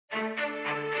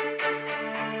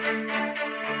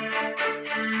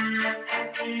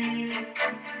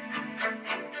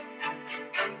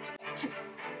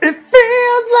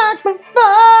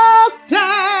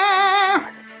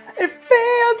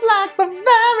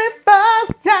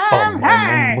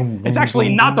actually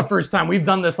not the first time. We've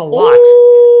done this a lot.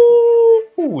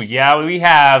 Ooh, yeah, we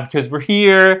have, because we're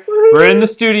here. We're in the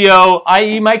studio,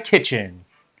 i.e. my kitchen.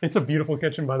 It's a beautiful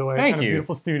kitchen, by the way. Thank and you. A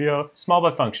beautiful studio. Small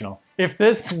but functional. If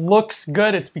this looks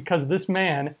good, it's because this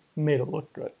man made it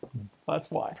look good. That's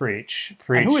why. Preach.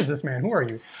 And who is this man? Who are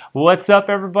you? What's up,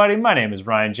 everybody? My name is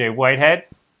Ryan J. Whitehead.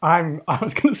 I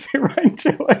was going to say Ryan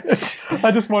J. Whitehead.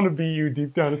 I just want to be you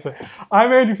deep down and say,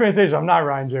 I'm Andrew Fantasia. I'm not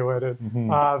Ryan J. Whitehead.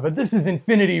 But this is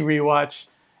Infinity Rewatch.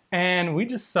 And we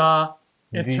just saw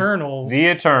Eternals. The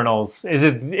Eternals. Is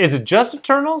it just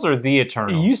Eternals or The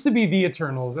Eternals? It used to be The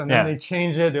Eternals, and then they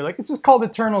changed it. They're like, it's just called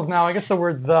Eternals now. I guess the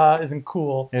word "the" isn't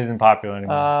cool. It isn't popular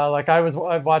anymore. Like I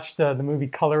watched the movie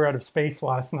Color Out of Space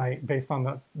last night, based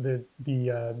on the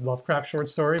Lovecraft short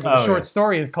story. But the short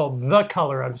story is called The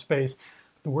Color Out of Space.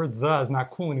 The word "the" is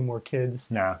not cool anymore, kids.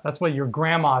 No. That's what your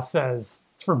grandma says.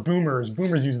 It's for boomers.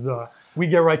 Boomers use "the." We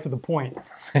get right to the point.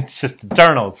 It's just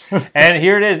Eternals. And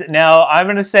here it is. Now, I'm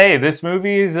going to say this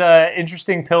movie is an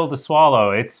interesting pill to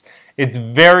swallow. It's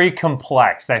very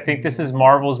complex. I think this is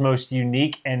Marvel's most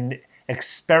unique and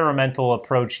experimental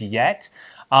approach yet.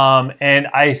 And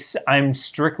I'm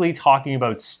strictly talking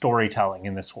about storytelling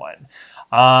in this one.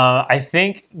 I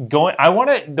think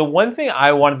the one thing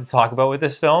I wanted to talk about with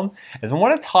this film is I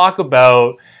want to talk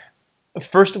about,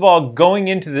 first of all, I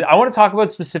want to talk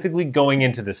about specifically going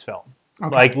into this film.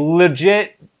 Okay. Like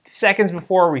legit seconds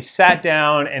before we sat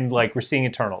down and like we're seeing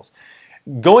Eternals.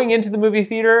 Going into the movie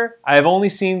theater, I've only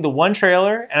seen the one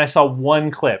trailer and I saw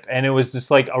one clip, and it was just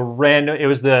like a random. It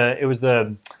was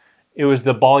the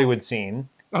Bollywood scene.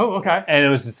 Oh, okay. And it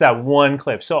was just that one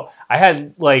clip. So I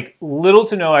had like little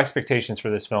to no expectations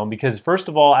for this film because, first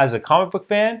of all, as a comic book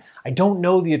fan, I don't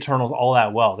know the Eternals all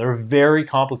that well. They're a very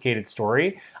complicated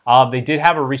story. They did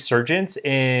have a resurgence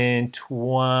in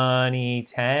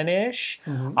 2010-ish.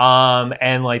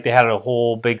 And like they had a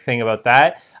whole big thing about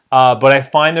that. But I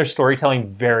find their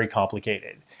storytelling very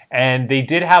complicated. And they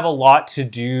did have a lot to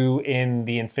do in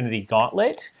the Infinity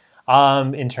Gauntlet.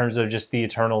 In terms of just the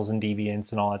Eternals and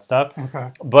deviants and all that stuff. Okay.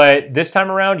 But this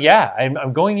time around, yeah,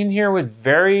 I'm going in here with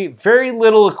very, very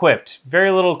little equipped.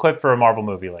 Very little equipped for a Marvel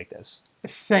movie like this.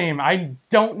 Same. I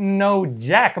don't know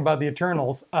jack about the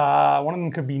Eternals. One of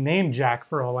them could be named Jack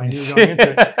for all I knew going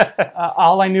into it.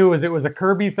 All I knew was it was a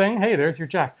Kirby thing. Hey, there's your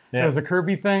Jack. Yeah. It was a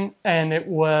Kirby thing, and it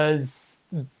was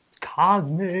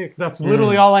cosmic. That's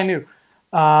literally all I knew.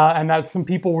 And that some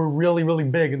people were really, really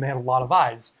big, and they had a lot of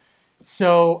eyes.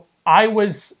 So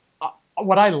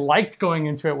what I liked going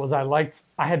into it was I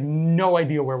had no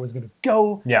idea where it was going to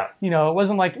go. Yeah. You know, it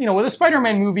wasn't like, with a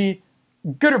Spider-Man movie,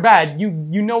 good or bad, you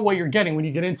know what you're getting when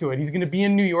you get into it. He's going to be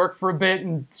in New York for a bit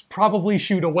and probably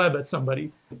shoot a web at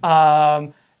somebody.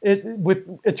 With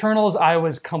Eternals, I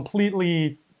was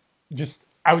completely just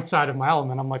outside of my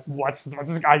element. I'm like, what's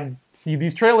this? I see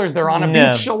these trailers. They're on a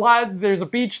beach a lot. There's a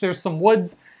beach. There's some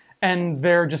woods. And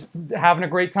they're just having a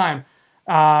great time.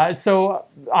 So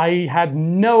I had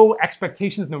no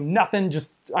expectations, no nothing.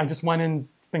 I just went in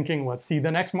thinking, let's see the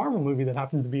next Marvel movie that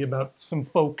happens to be about some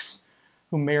folks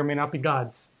who may or may not be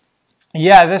gods.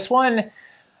 Yeah, this one,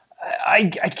 I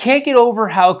can't get over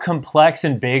how complex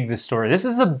and big this story. This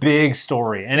is a big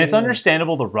story, and it's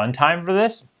understandable the runtime for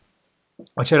this,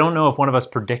 which I don't know if one of us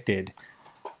predicted.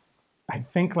 I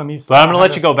think, let me see. But I'm going to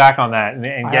let you go back on that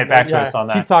and get back to us on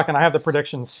that. Keep talking. I have the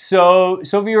predictions. So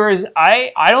viewers,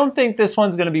 I don't think this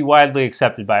one's going to be widely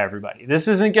accepted by everybody. This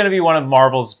isn't going to be one of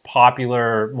Marvel's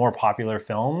more popular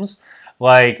films.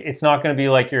 Like, it's not going to be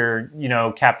like your,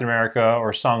 Captain America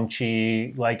or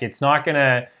Shang-Chi. Like, it's not going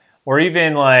to, or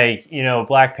even like,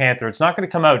 Black Panther. It's not going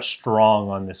to come out strong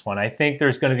on this one. I think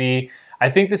this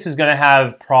is going to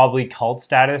have probably cult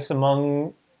status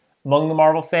among the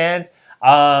Marvel fans.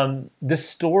 The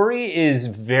story is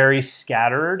very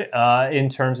scattered in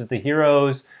terms of the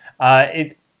heroes.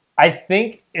 I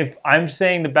think if I'm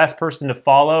saying the best person to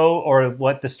follow or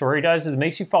what the story does is it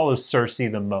makes you follow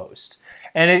Cersei the most.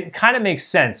 And it kind of makes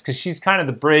sense because she's kind of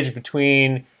the bridge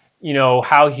between,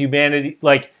 how humanity,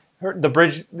 like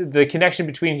the connection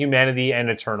between humanity and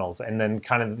Eternals. And then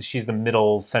kind of she's the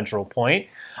middle central point.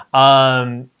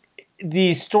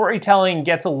 The storytelling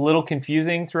gets a little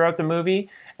confusing throughout the movie.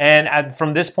 And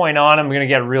from this point on, I'm going to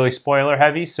get really spoiler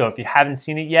heavy. So if you haven't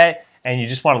seen it yet and you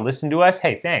just want to listen to us,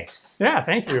 hey, thanks. Yeah,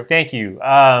 thank you. Thank you.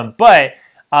 But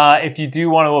if you do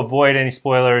want to avoid any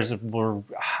spoilers,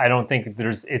 I don't think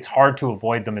it's hard to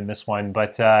avoid them in this one.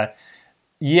 But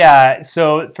yeah,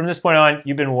 so from this point on,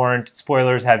 you've been warned.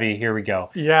 Spoilers heavy. Here we go.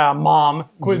 Yeah, Mom.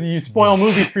 You spoil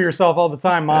movies for yourself all the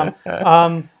time, Mom.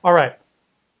 All right.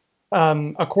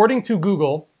 According to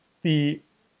Google, the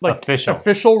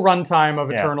official runtime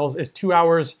of Eternals is 2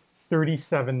 hours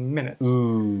 37 minutes.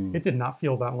 Ooh. It did not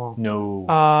feel that long.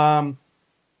 No.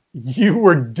 You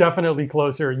were definitely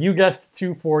closer. You guessed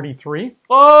 243.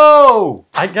 Oh!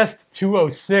 I guessed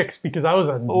 206 because I was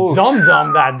a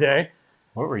dum-dum that day.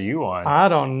 What were you on? I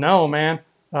don't know, man.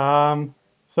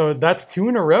 So that's 2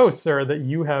 in a row, sir, that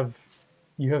you have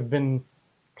been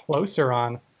closer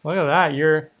on. Look at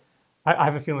that. I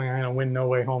have a feeling I'm gonna win No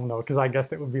Way Home though, because I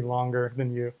guessed it would be longer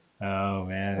than you. Oh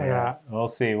man. Yeah. We'll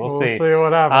see. We'll see see.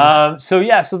 What happens.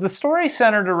 So the story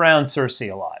centered around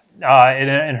Cersei a lot,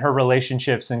 in her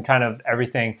relationships and kind of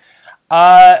everything.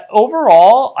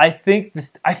 Overall, I think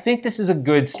this is a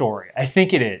good story. I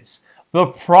think it is. The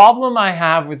problem I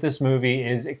have with this movie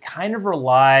is it kind of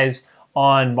relies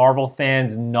on Marvel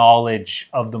fans' knowledge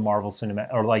of the Marvel cinema,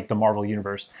 or like the Marvel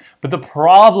universe. But the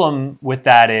problem with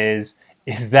that is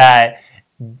that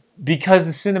because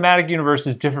the cinematic universe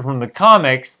is different from the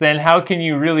comics, then how can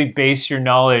you really base your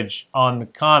knowledge on the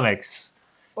comics?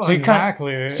 Well,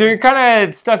 exactly. So you're kind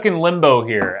of stuck in limbo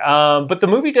here. But the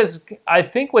movie does, I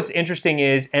think what's interesting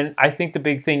is, and I think the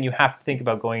big thing you have to think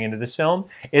about going into this film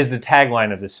is the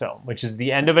tagline of this film, which is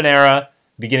the end of an era,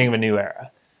 beginning of a new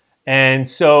era. And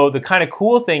so the kind of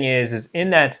cool thing is in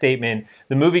that statement,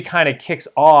 the movie kind of kicks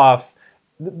off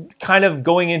kind of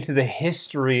going into the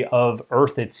history of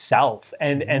Earth itself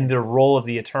and the role of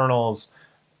the Eternals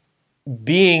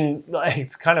being,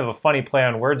 it's kind of a funny play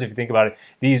on words if you think about it,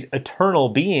 these eternal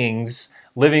beings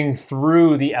living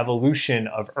through the evolution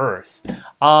of Earth.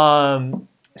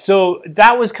 So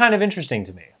that was kind of interesting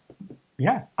to me.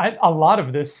 Yeah, a lot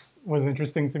of this was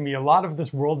interesting to me. A lot of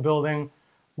this world building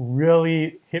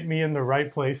really hit me in the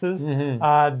right places.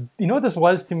 Mm-hmm. You know what this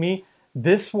was to me?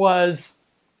 This was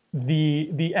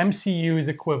the MCU's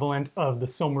equivalent of the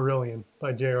Silmarillion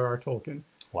by J.R.R. Tolkien.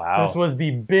 Wow. This was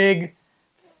the big,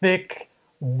 thick,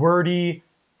 wordy,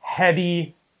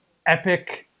 heady,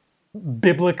 epic,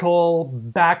 biblical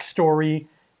backstory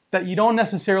that you don't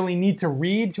necessarily need to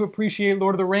read to appreciate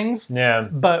Lord of the Rings. Yeah.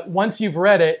 But once you've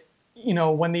read it, you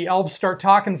know, when the elves start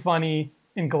talking funny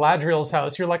in Galadriel's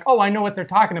house, you're like, oh, I know what they're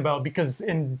talking about, because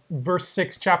in verse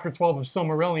 6, chapter 12 of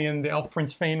Silmarillion, the elf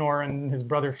prince Fëanor and his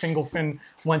brother Fingolfin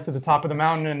went to the top of the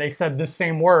mountain and they said this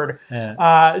same word.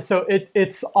 Yeah. So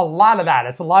it's a lot of that.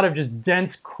 It's a lot of just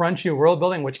dense, crunchy world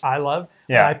building, which I love.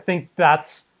 Yeah. And I think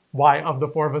that's why, of the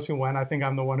 4 of us who went, I think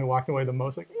I'm the one who walked away the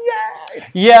most like, yay!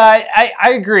 Yeah,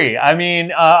 I agree. I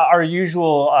mean, our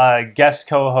usual guest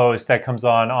co-host that comes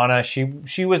on, Anna,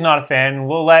 she was not a fan.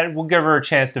 We'll give her a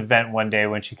chance to vent one day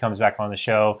when she comes back on the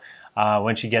show,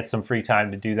 when she gets some free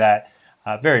time to do that.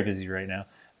 Very busy right now.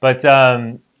 But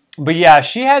yeah,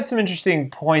 she had some interesting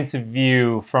points of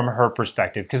view from her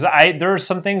perspective, because there are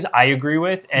some things I agree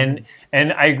with, and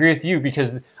I agree with you,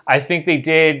 because I think they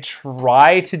did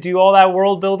try to do all that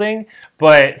world building,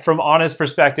 but from Anna's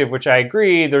perspective, which I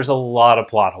agree, there's a lot of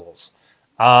plot holes.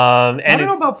 I don't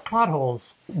know about plot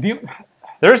holes.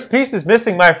 There's pieces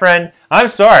missing, my friend. I'm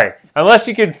sorry. Unless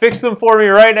you can fix them for me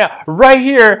right now. Right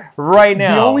here, right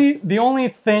now. The only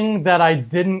thing that I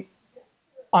didn't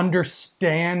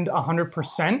understand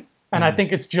 100%, and I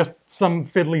think it's just some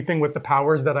fiddly thing with the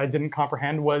powers that I didn't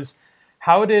comprehend, was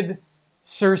how did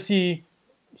Cersei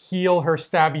heal her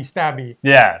stabby?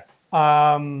 Yeah.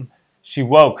 She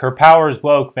woke. Her powers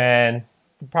woke, man.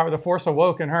 The Force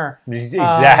awoke in her.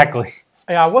 Exactly.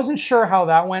 Yeah, I wasn't sure how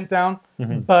that went down,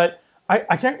 but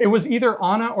I can't. It was either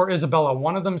Anna or Isabella.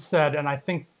 One of them said, and I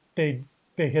think they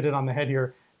hit it on the head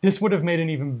here, this would have made an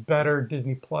even better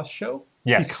Disney Plus show.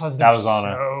 Yes, because that there's was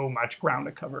Anna. So much ground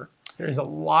to cover. There's a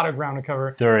lot of ground to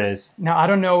cover. There is. Now, I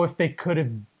don't know if they could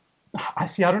have... I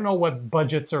don't know what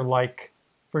budgets are like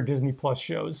for Disney Plus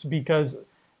shows, because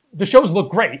the shows look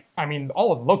great. I mean,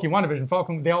 all of Loki, WandaVision,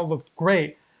 Falcon, they all look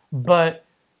great, but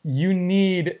you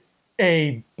need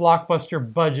a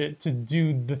blockbuster budget to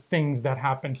do the things that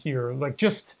happened here. Like,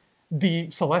 just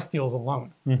the Celestials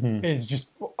alone is just...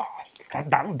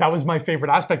 That was my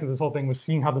favorite aspect of this whole thing, was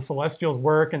seeing how the Celestials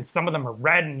work, and some of them are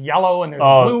red and yellow, and there's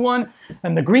a blue one,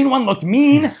 and the green one looked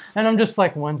mean, and I'm just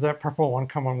like, when's that purple one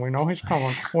coming? We know he's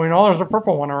coming. We know there's a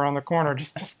purple one around the corner.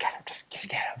 Just get him. Just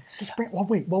get him. Just bring. I'll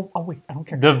wait. I don't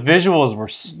care. The visuals were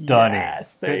stunning.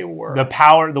 Yes, they were.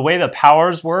 The way the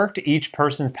powers worked, each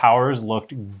person's powers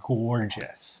looked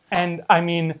gorgeous. And I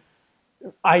mean,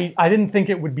 I didn't think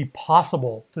it would be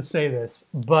possible to say this,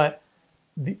 but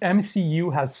the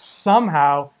MCU has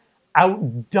somehow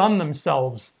outdone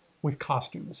themselves with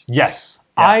costumes. Yes.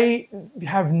 Yeah. I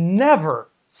have never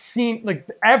seen, like,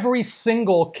 every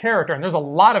single character, and there's a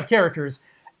lot of characters,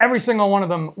 every single one of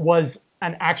them was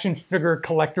an action figure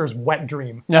collector's wet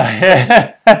dream.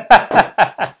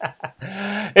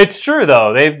 It's true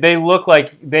though. They look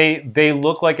like they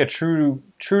look like a true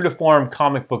to form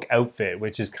comic book outfit,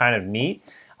 which is kind of neat.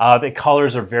 The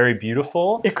colors are very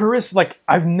beautiful. Icarus, like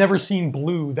I've never seen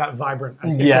blue that vibrant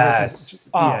as Icarus. Yes.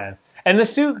 Yeah. And the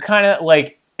suit kind of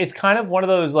like it's kind of one of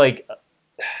those like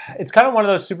it's kind of one of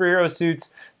those superhero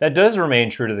suits that does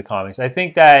remain true to the comics. I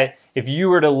think that if you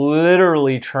were to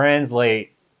literally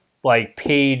translate like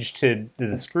page to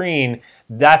the screen,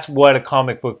 that's what a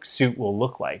comic book suit will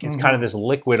look like. It's kind of this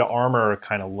liquid armor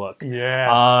kind of look.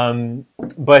 Yeah.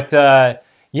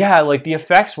 Yeah, like the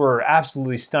effects were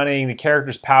absolutely stunning. The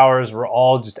characters' powers were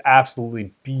all just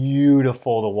absolutely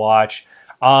beautiful to watch.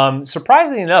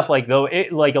 Surprisingly enough, like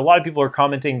like a lot of people are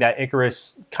commenting that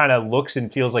Icarus kind of looks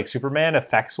and feels like Superman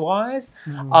effects wise.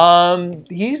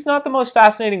 He's not the most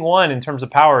fascinating one in terms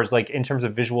of powers, like in terms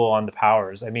of visual on the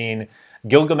powers. I mean,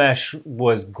 Gilgamesh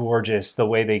was gorgeous the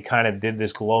way they kind of did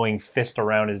this glowing fist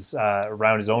around his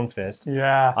own fist.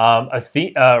 Yeah.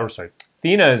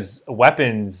 Athena's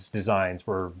weapons designs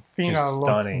were Athena just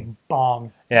stunning. looked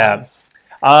bomb. Yeah. Yes.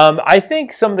 I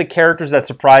think some of the characters that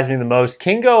surprised me the most,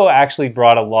 Kingo actually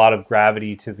brought a lot of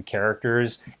gravity to the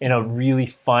characters in a really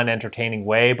fun, entertaining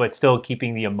way, but still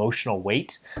keeping the emotional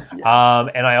weight. Yeah.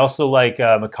 And I also like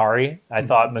Makari. I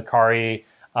thought Makari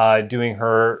doing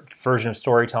her version of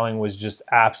storytelling was just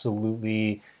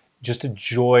absolutely just a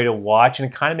joy to watch, and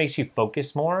it kind of makes you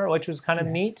focus more, which was kind of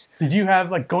neat. Did you have,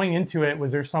 like, going into it,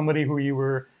 was there somebody who you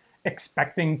were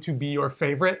expecting to be your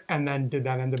favorite, and then did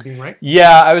that end up being right?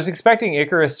 Yeah, I was expecting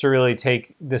Icarus to really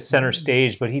take the center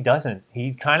stage, but he doesn't.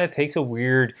 He kind of takes a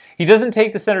weird... He doesn't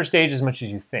take the center stage as much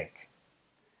as you think.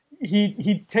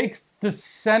 He takes the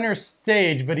center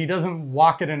stage, but he doesn't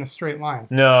walk it in a straight line.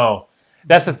 No.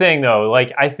 That's the thing, though.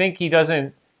 Like, I think he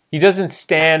doesn't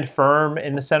stand firm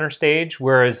in the center stage,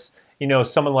 whereas, you know,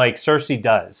 someone like Cersei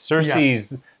does.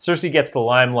 Cersei gets the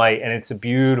limelight, and it's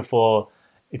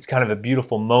kind of a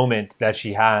beautiful moment that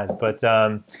she has. But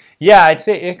yeah, I'd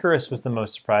say Icarus was the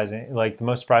most surprising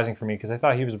for me, because I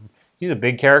thought he's a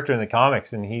big character in the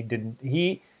comics, and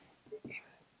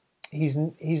he's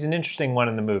an interesting one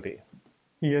in the movie.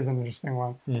 He is an interesting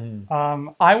one.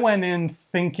 I went in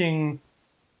thinking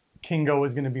Kingo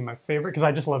was going to be my favorite because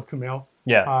I just love Kumail.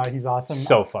 Yeah, he's awesome.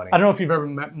 So funny. I don't know if you've ever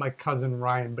met my cousin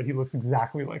Ryan, but he looks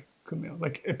exactly like Kumail.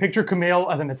 Like, picture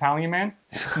Kumail as an Italian man.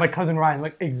 My cousin Ryan,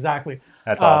 like, exactly.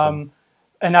 That's awesome.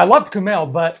 And I loved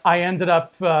Kumail, but I ended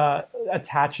up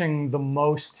attaching the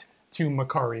most to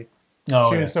Makari.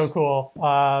 Oh, she was so cool.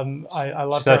 I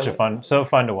loved her. So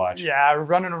fun to watch. Yeah,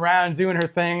 running around doing her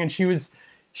thing, and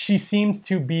she seemed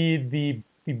to be the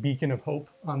beacon of hope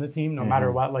on the team, no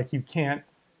matter what. Like, you can't,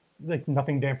 like,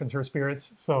 nothing dampens her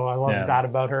spirits. So I loved that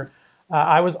about her.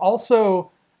 I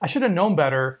should have known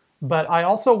better, but I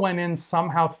also went in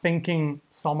somehow thinking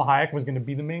Salma Hayek was going to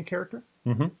be the main character.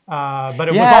 But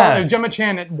it was Gemma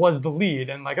Chan. It was the lead,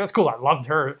 and like, that's cool. I loved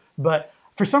her, but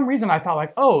for some reason I thought,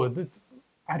 like,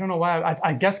 I don't know why.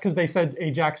 I guess because they said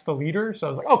Ajax the leader, so I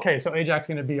was like, okay, so Ajax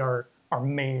going to be our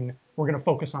main. We're going to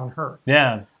focus on her.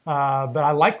 Yeah. But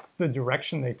I liked the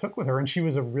direction they took with her, and she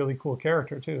was a really cool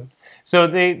character too. So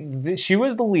she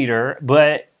was the leader,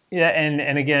 but yeah,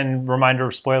 and again, reminder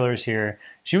of spoilers here.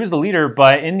 She was the leader,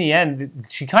 but in the end,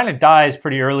 she kind of dies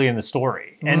pretty early in the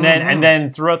story, and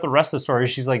then throughout the rest of the story,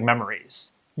 she's like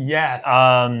memories. Yes.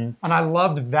 And I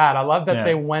loved that. I love that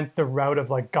they went the route of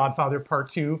like Godfather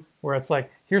Part 2, where it's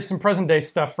like, here's some present day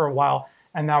stuff for a while,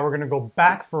 and now we're going to go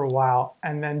back for a while,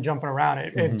 and then jumping around.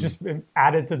 It just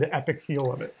added to the epic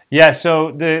feel of it. Yeah,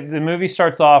 so the movie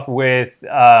starts off with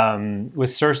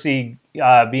Cersei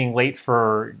being late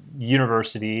for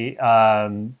university.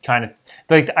 Kind of,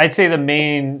 like, I'd say the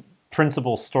main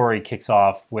principal story kicks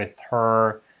off with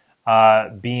her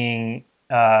being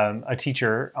a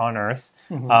teacher on Earth.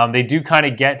 They do kind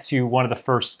of get to one of the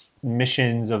first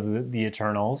missions of the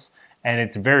Eternals, and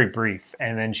it's very brief.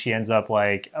 And then she ends up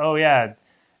like, oh yeah,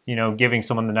 you know, giving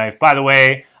someone the knife. By the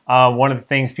way, one of the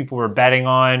things people were betting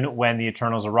on when the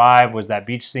Eternals arrived was that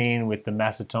beach scene with the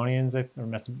Macedonians or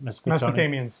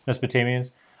Mesopotamians.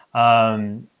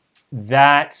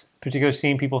 That particular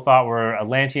scene people thought were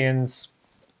Atlanteans.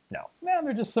 No. Yeah,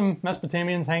 they're just some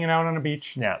Mesopotamians hanging out on a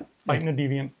beach. Yeah. Fighting a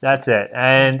deviant. That's it.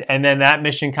 And then that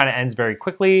mission kind of ends very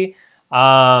quickly.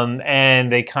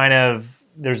 And they kind of,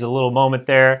 there's a little moment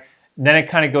there. Then it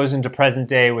kind of goes into present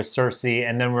day with Cersei,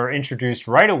 and then we're introduced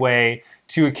right away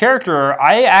to a character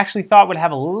I actually thought would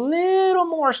have a little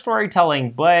more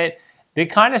storytelling, but they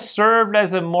kind of served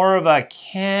as more of a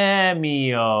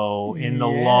cameo in the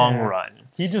long run.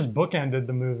 He just bookended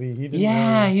the movie.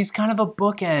 He's kind of a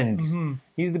bookend.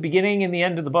 He's the beginning and the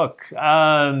end of the book.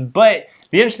 But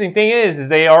the interesting thing is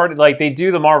they already like they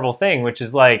do the Marvel thing, which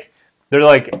is like they're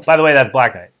like, by the way, that's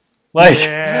Black Knight. Like,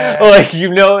 like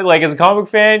you know, like as a comic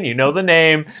fan, you know the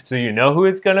name, so you know who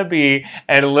it's gonna be,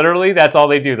 and literally that's all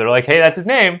they do. They're like, hey, that's his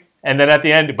name, and then at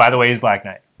the end, by the way, he's Black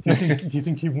Knight. Do you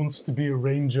think he wants to be a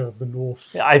ranger of the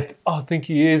North? I think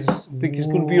he is. I think he's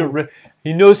gonna be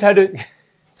he knows how to.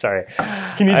 Sorry.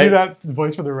 Can you do that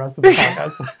voice for the rest of the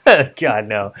podcast? God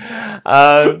no.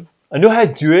 I know how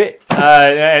to do it.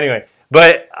 Anyway.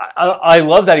 But I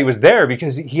love that he was there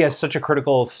because he has such a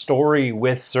critical story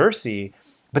with Cersei.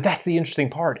 But that's the interesting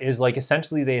part is like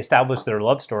essentially they establish their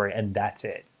love story and that's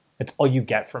it. That's all you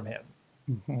get from him.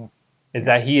 Mm-hmm. Is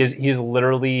that he's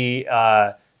literally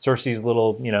Cersei's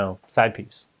little side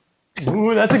piece.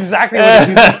 Ooh, that's exactly what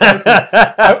he's side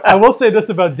piece. I will say this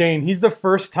about Dane. He's the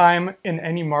first time in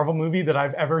any Marvel movie that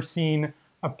I've ever seen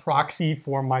a proxy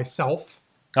for myself.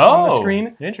 On the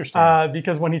screen. Interesting.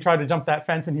 Because when he tried to jump that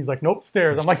fence and he's like, nope,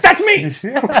 stairs. I'm like, that's me!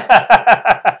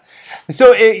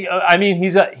 So, I mean,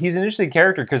 he's an interesting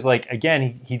character because, like,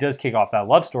 again, he does kick off that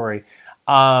love story.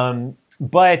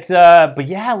 But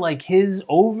yeah, like, his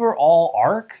overall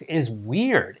arc is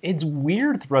weird. It's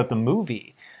weird throughout the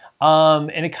movie.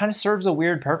 And it kind of serves a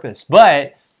weird purpose.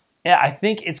 But yeah, I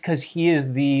think it's because he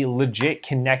is the legit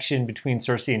connection between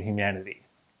Cersei and humanity.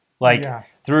 Like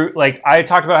through like I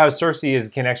talked about how Cersei is a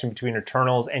connection between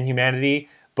Eternals and humanity,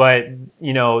 but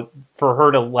for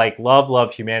her to like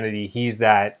love humanity, he's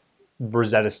that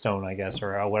Rosetta Stone, I guess,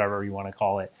 or whatever you want to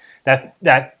call it.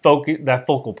 That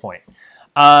focal point.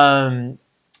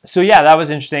 So yeah, that was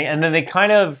interesting. And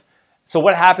then so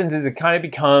what happens is it kind of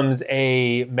becomes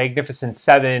a Magnificent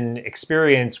Seven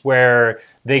experience where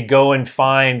they go and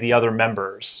find the other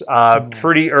members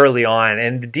pretty early on,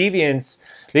 and the deviants.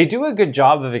 They do a good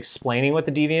job of explaining what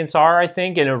the deviants are, I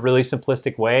think, in a really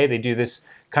simplistic way. They do this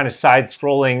kind of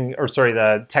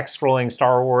the text-scrolling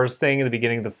Star Wars thing at the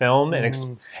beginning of the film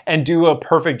and do a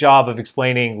perfect job of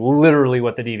explaining literally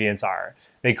what the deviants are.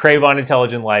 They crave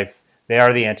unintelligent life. They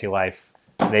are the anti-life.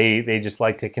 They just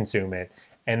like to consume it.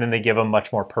 And then they give them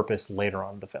much more purpose later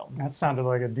on in the film. That sounded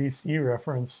like a DC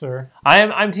reference, sir.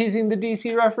 I'm teasing the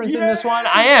DC reference in this one.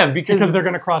 I am because they're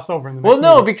going to cross over in the next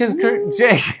movie. Because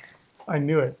Jake... I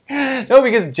knew it. No,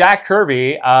 because Jack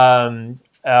Kirby,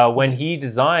 when he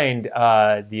designed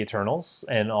the Eternals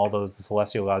and all those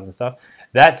Celestial gods and stuff,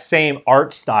 that same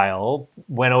art style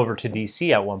went over to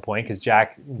DC at one point because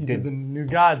Jack did the new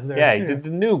gods there. Yeah, too. He did the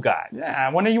new gods. Yeah,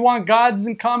 when you want gods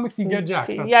in comics, you get Jack.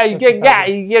 You get Jack.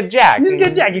 You just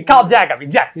get Jack. You call Jack up.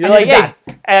 Jack. You're like, hey,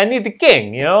 I need the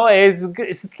king.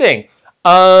 It's the thing.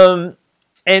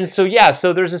 And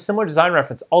so there's a similar design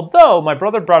reference. Although my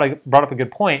brother brought up a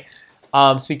good point.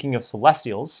 Speaking of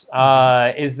Celestials,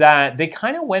 is that they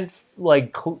kind of went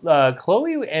like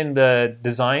Chloe and the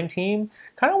design team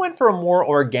kind of went for a more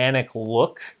organic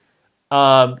look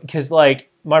because like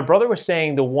my brother was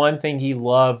saying the one thing he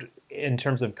loved in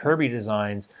terms of Kirby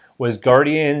designs was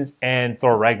Guardians and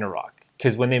Thor Ragnarok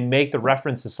because when they make the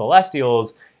reference to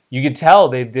Celestials, you could tell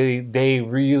they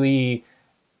really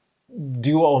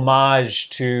do homage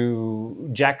to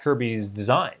Jack Kirby's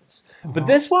designs. But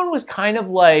this one was kind of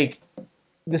like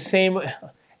the same.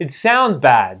 It sounds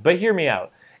bad, but hear me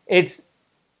out. It's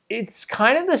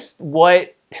kind of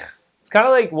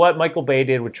like what Michael Bay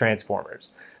did with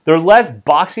Transformers. They're less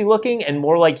boxy looking and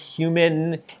more like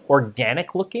human,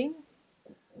 organic looking.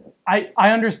 I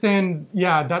understand.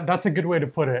 Yeah, that's a good way to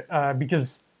put it.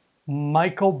 Because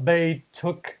Michael Bay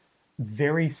took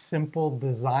very simple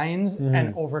designs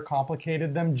and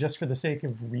overcomplicated them just for the sake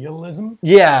of realism.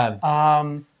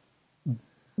 Yeah.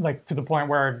 Like to the point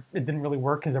where it didn't really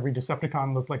work because every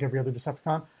Decepticon looked like every other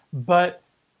Decepticon. But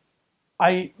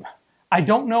I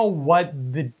don't know what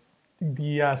the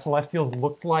Celestials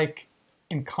looked like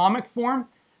in comic form.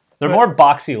 They're more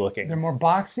boxy looking. They're more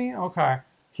boxy? Okay.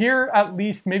 Here, at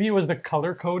least, maybe it was the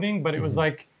color coding, but it was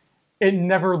like, it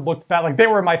never looked bad. Like, they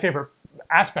were my favorite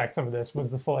aspects of this, was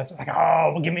the Celestials. Like,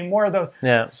 oh, well, give me more of those.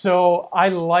 Yeah. So I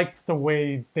liked the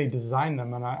way they designed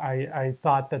them, and I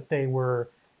thought that they were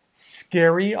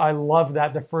scary. I love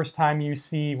that the first time you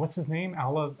see, what's his name?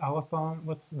 Alathon?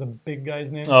 What's the big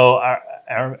guy's name? Oh,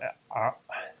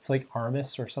 it's like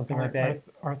Aramis or something like that.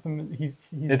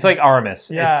 It's like Aramis.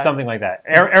 Yeah. It's something like that.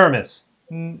 Aramis.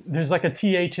 There's like a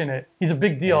TH in it. He's a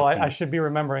big deal. I should be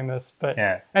remembering this. But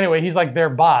anyway, he's like their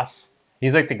boss.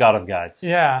 He's like the god of gods.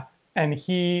 Yeah. And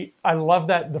I love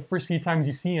that the first few times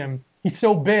you see him, he's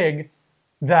so big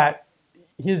that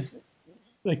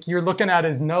you're looking at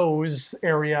his nose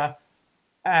area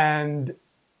and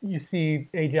you see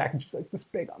Ajax and she's like this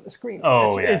big on the screen.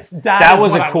 Oh, that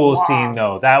was a cool scene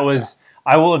though.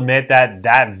 I will admit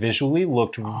that visually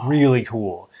looked really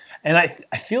cool. And I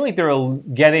feel like they're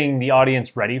getting the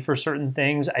audience ready for certain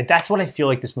things. That's what I feel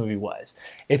like this movie was.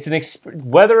 It's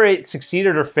whether it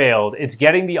succeeded or failed, it's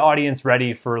getting the audience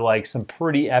ready for like some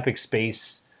pretty epic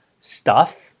space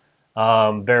stuff.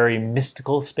 Very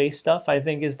mystical space stuff, I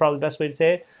think is probably the best way to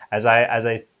say it. As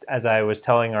I was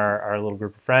telling our little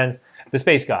group of friends, the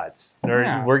space gods.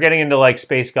 We're getting into like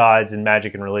space gods and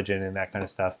magic and religion and that kind of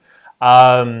stuff.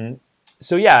 But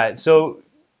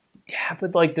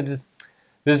like the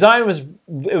design was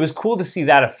cool to see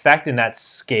that effect and that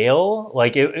scale.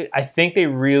 Like I think they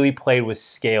really played with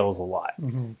scales a lot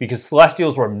because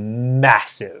Celestials were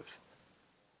massive,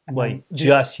 and like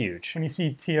just huge. When you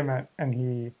see Tiamat and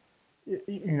he,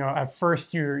 at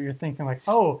first you're thinking like,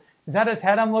 oh, is that his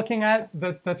head I'm looking at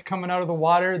that's coming out of the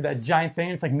water? That giant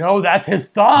thing? It's like, no, that's his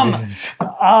thumb. That's.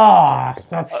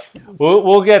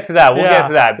 We'll get to that. We'll get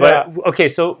to that. But okay,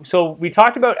 so we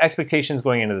talked about expectations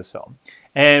going into this film.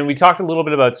 And we talked a little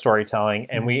bit about storytelling,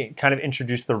 and we kind of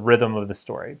introduced the rhythm of the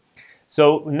story.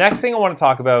 So the next thing I want to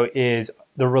talk about is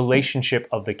the relationship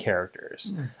of the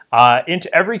characters.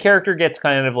 Every character gets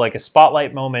kind of like a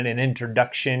spotlight moment, an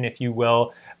introduction, if you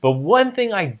will. But one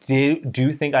thing I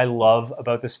do think I love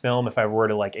about this film, if I were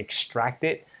to like extract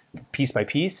it piece by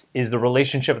piece, is the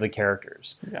relationship of the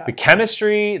characters. Yeah. The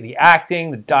chemistry, the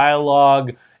acting, the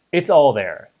dialogue, it's all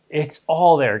there. It's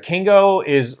all there. Kingo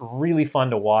is really fun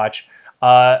to watch.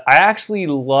 I actually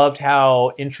loved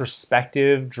how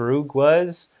introspective Droog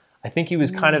was. I think he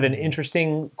was kind of an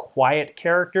interesting, quiet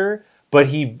character, but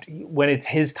when it's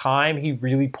his time, he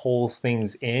really pulls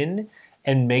things in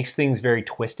and makes things very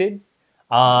twisted.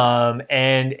 And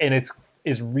it's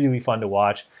really fun to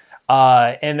watch.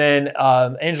 And then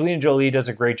Angelina Jolie does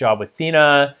a great job with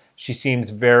Thena. She seems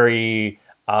very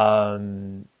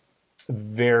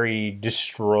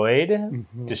destroyed,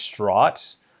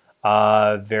 distraught.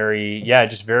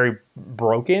 Just very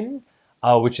broken,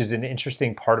 which is an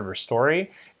interesting part of her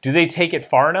story. Do they take it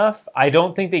far enough? I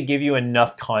don't think they give you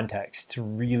enough context to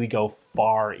really go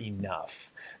far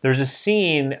enough. There's a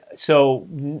scene, so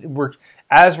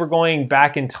as we're going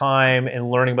back in time and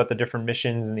learning about the different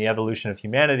missions and the evolution of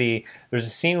humanity, there's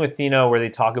a scene with Thena where they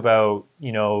talk about,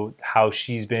 how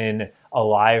she's been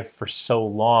alive for so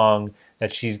long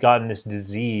that she's gotten this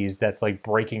disease that's like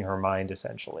breaking her mind,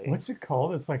 essentially. What's it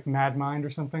called? It's like Mad Mind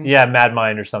or something? Yeah, Mad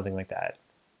Mind or something like that.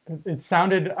 It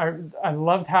sounded, I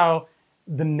loved how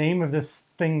the name of this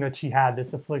thing that she had,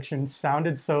 this affliction,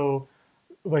 sounded so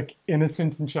like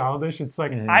innocent and childish. It's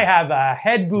like, I have a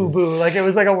head boo-boo. Like it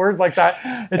was like a word like that.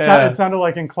 It sounded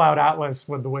like in Cloud Atlas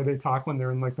with the way they talk when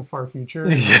they're in like the far future.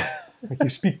 Like you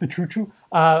speak the true.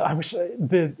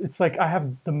 It's like I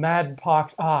have the mad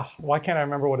pox. Why can't I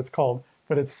remember what it's called?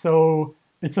 But it's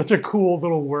such a cool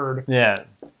little word. Yeah,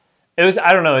 it was.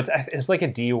 I don't know. It's like a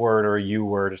D word or a U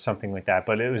word or something like that.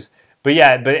 But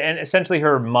and essentially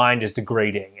her mind is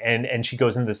degrading, and she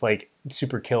goes into this like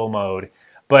super kill mode.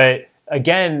 But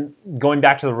again, going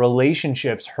back to the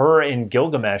relationships, her and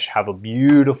Gilgamesh have a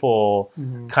beautiful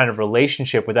kind of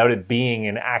relationship without it being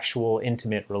an actual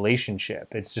intimate relationship.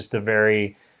 It's just a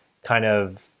very kind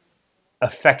of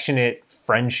affectionate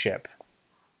friendship.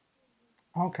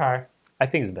 Okay. I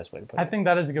think is the best way to put it. I think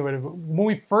that is a good way to put it. When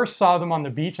we first saw them on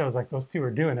the beach, I was like, those two are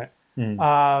doing it.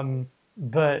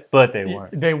 But they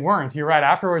weren't. They weren't. You're right.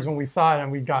 Afterwards, when we saw it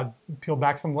and we got peeled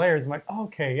back some layers, I'm like, oh,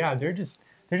 okay, yeah, they're just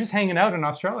hanging out in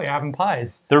Australia having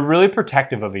pies. They're really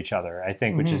protective of each other, I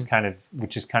think, which is kind of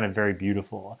very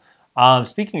beautiful.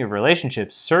 Speaking of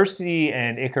relationships, Cersei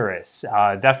and Icarus,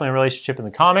 definitely a relationship in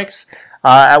the comics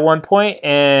at one point,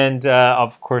 and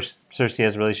of course Cersei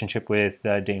has a relationship with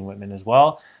Dane Whitman as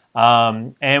well.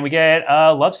 And we get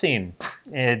a love scene.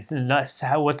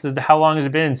 How long has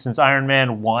it been since Iron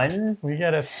Man 1? We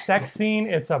get a sex scene.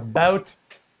 It's about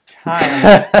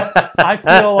time. I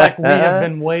feel like we have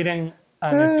been waiting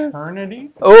an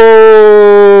eternity. Oh,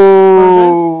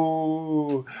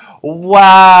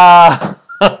 wow.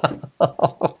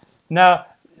 Now,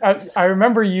 I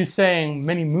remember you saying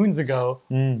many moons ago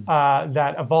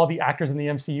that of all the actors in the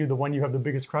MCU, the one you have the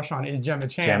biggest crush on is Gemma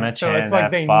Chan. So it's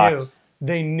like they Fox.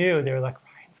 knew. They were like,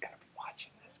 Ryan's gonna be watching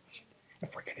this.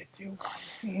 If we're gonna do one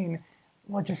scene,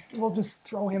 we'll just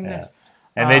throw him this.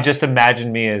 And they just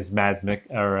imagined me as Richard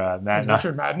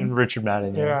Madden. Richard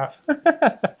Madden. Yeah.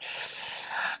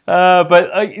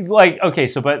 But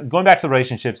going back to the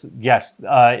relationships, yes,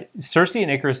 Cersei and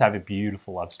Icarus have a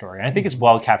beautiful love story. And I think it's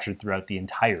well captured throughout the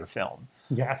entire film.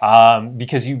 Yes.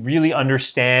 Because you really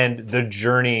understand the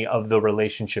journey of the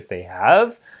relationship they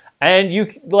have. And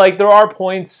there are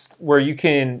points where you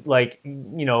can,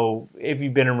 if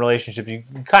you've been in relationships, you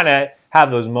kind of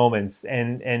have those moments,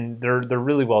 and they're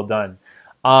really well done.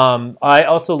 I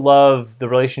also love the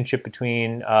relationship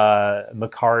between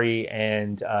Makari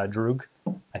and Droog.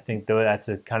 I think though that's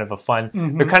a kind of a fun.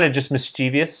 They're kind of just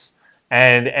mischievous,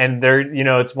 and they're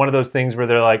it's one of those things where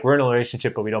they're like, we're in a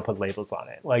relationship, but we don't put labels on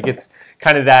it. Like it's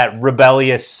kind of that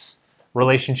rebellious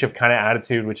relationship kind of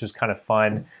attitude, which was kind of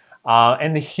fun.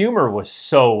 And the humor was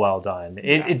so well done.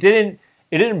 It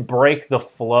didn't break the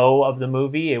flow of the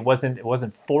movie. It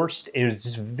wasn't forced. It was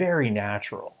just very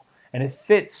natural, and it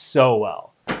fits so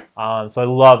well. So I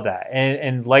love that.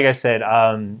 And like I said,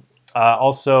 so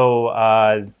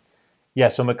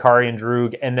Makari and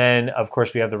Droog, and then of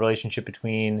course we have the relationship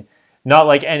between, not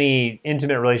like any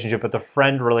intimate relationship, but the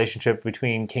friend relationship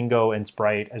between Kingo and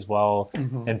Sprite as well.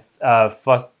 And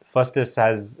Faustus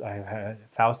has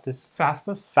Faustus.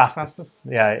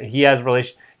 Yeah, he has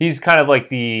he's kind of like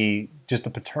just the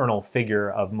paternal figure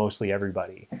of mostly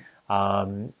everybody.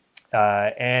 And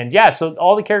yeah, so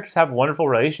all the characters have wonderful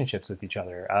relationships with each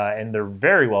other, and they're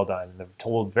very well done. They're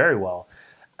told very well.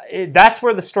 That's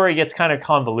where the story gets kind of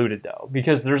convoluted, though,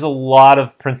 because there's a lot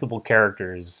of principal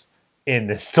characters in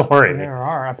this story. There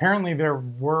are. Apparently there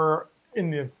were,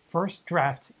 in the first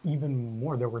draft, even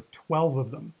more. There were 12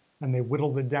 of them, and they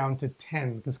whittled it down to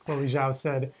 10, because Chloe Zhao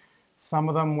said some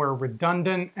of them were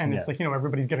redundant, and it's like,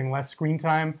 everybody's getting less screen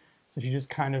time, so she just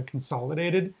kind of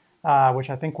consolidated, which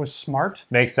I think was smart.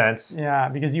 Makes sense. Yeah,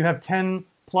 because you have 10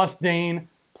 plus Dane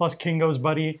plus Kingo's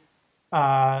buddy.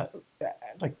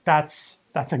 Like that's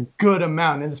a good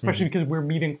amount, and especially because we're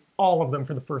meeting all of them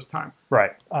for the first time.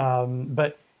 Right.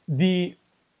 But the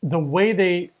way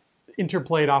they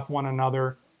interplayed off one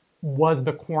another was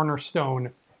the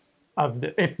cornerstone of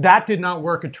if that did not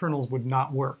work, Eternals would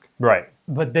not work. Right.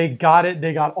 But they got it.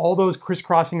 They got all those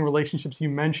crisscrossing relationships you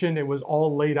mentioned. It was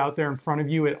all laid out there in front of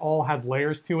you. It all had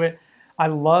layers to it. I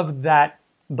love that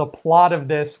the plot of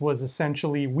this was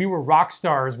essentially, we were rock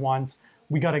stars once.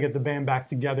 We got to get the band back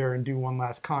together and do one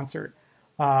last concert.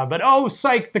 But oh,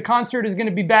 psych, the concert is going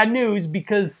to be bad news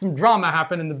because some drama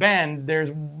happened in the band. There's,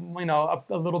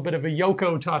 a little bit of a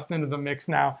Yoko tossed into the mix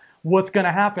now. What's going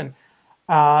to happen?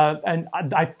 And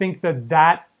I think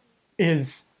that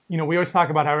is, we always talk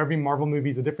about how every Marvel movie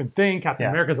is a different thing. Captain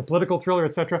America is a political thriller,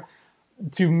 etc.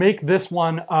 To make this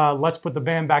one, let's put the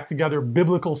band back together,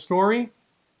 biblical story.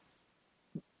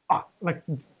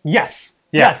 Yes.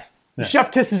 Yeah.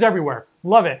 Chef kisses everywhere.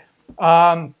 Love it.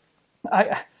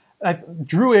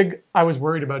 Druig, I was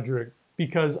worried about Druig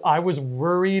because I was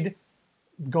worried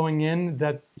going in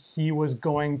that he was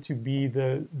going to be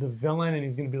the villain and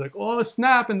he's going to be like, oh,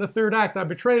 snap, in the third act, I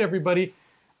betrayed everybody.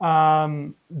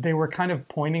 They were kind of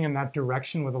pointing in that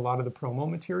direction with a lot of the promo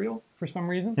material for some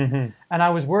reason. And I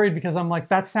was worried because I'm like,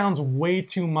 that sounds way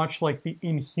too much like the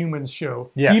Inhumans show.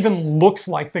 Yes. He even looks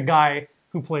like the guy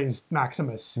who plays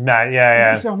Maximus.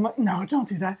 Yeah. So I'm like, no, don't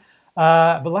do that.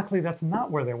 But luckily that's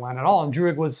not where they went at all. And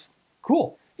Druig was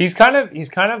cool. He's kind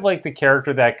of like the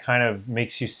character that kind of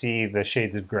makes you see the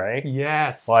shades of gray.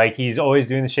 Yes. Like he's always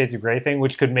doing the shades of gray thing,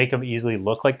 which could make him easily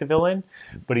look like the villain,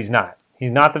 but he's not.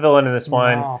 He's not the villain in this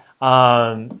one,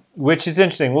 which is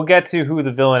interesting. We'll get to who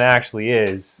the villain actually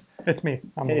is. It's me.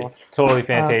 It's totally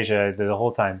Fantasia the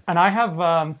whole time. And I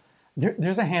have,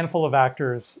 there's a handful of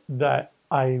actors that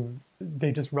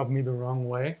they just rub me the wrong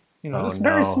way. This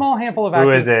very small handful of actors.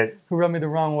 Who is it? Who rub me the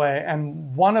wrong way.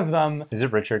 And one of them... Is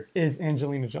it Richard? Is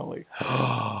Angelina Jolie.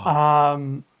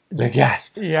 The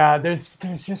gasp. Yeah, there's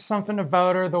just something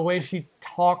about her, the way she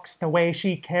talks, the way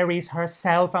she carries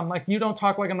herself. I'm like, you don't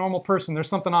talk like a normal person. There's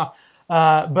something off.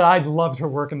 But I loved her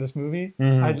work in this movie.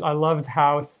 I loved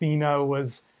how Thena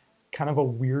was kind of a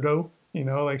weirdo.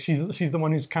 Like she's the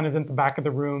one who's kind of in the back of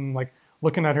the room, like,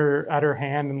 looking at her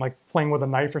hand and like playing with a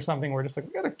knife or something. We're just like,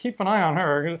 we gotta keep an eye on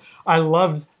her. I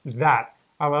loved that.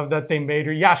 I love that they made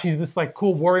her. Yeah, she's this like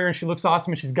cool warrior and she looks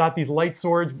awesome and she's got these light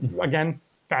swords. Again,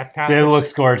 fantastic. It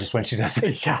looks gorgeous when she does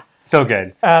it. Yeah, so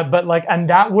good. But like, and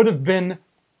that would have been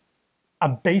a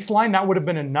baseline. That would have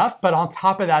been enough. But on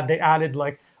top of that, they added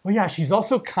like, oh yeah, she's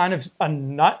also kind of a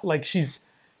nut. Like she's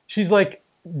like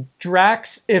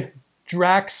Drax if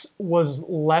Drax was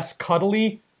less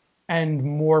cuddly and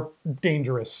more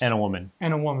dangerous. And a woman.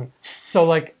 So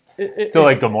like... So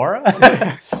like Gamora?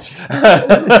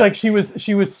 It's like she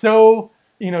was so...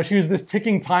 she was this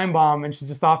ticking time bomb and she's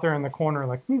just off there in the corner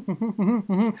like...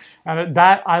 and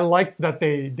that, I liked that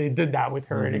they did that with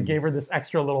her. And it gave her this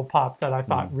extra little pop that I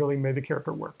thought really made the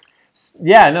character work.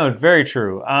 Yeah, no, very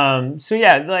true. So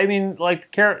yeah, I mean,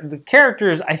 like the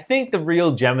characters, I think the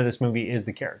real gem of this movie is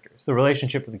the characters, the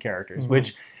relationship with the characters,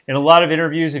 which in a lot of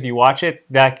interviews, if you watch it,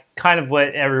 that kind of what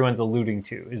everyone's alluding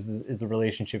to is the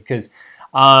relationship. Because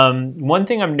One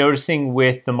thing I'm noticing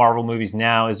with the Marvel movies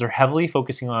now is they're heavily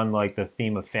focusing on like the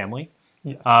theme of family,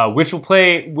 Yes. which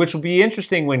will be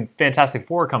interesting when Fantastic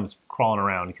Four comes crawling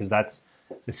around, because that's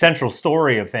the central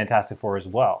story of Fantastic Four as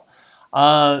well.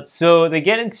 So they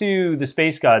get into the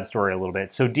space god story a little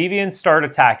bit. So deviants start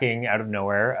attacking out of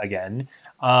nowhere again.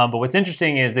 But what's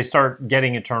interesting is they start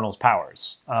getting Eternals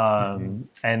powers. And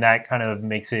that kind of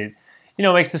makes it,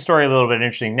 makes the story a little bit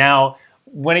interesting. Now,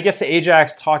 when it gets to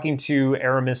Ajax talking to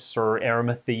Aramis or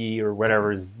Aramithy or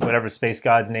whatever space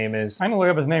god's name is. I'm going to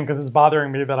look up his name because it's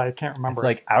bothering me that I can't remember. It's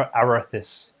like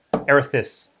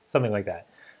Arithis, something like that.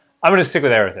 I'm going to stick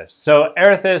with Arithis. So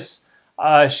Arithis,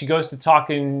 she goes to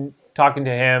talking to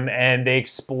him, and they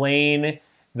explain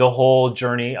the whole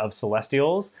journey of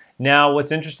Celestials. Now,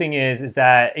 what's interesting is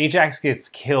that Ajax gets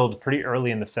killed pretty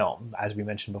early in the film, as we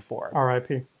mentioned before.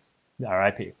 R.I.P.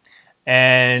 R.I.P.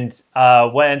 And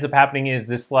what ends up happening is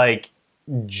this like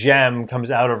gem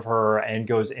comes out of her and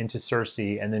goes into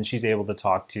Cersei, and then she's able to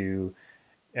talk to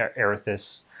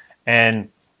Arithis, and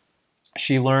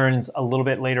she learns a little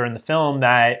bit later in the film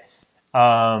that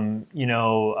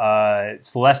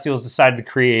Celestials decided to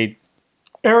create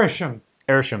Erisham.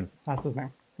 That's his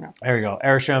name. Yeah. There you go.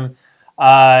 Erisham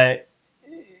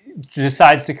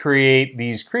decides to create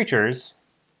these creatures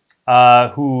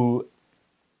who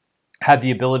had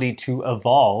the ability to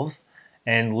evolve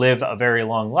and live a very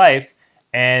long life,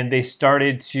 and they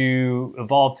started to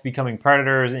evolve to becoming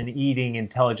predators and eating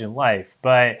intelligent life.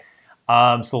 But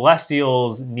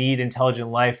Celestials need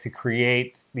intelligent life to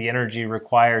create the energy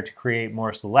required to create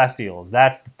more Celestials.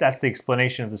 That's the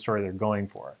explanation of the story they're going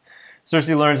for.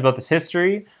 Cersei learns about this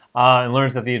history and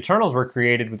learns that the Eternals were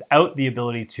created without the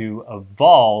ability to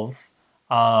evolve,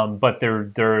 but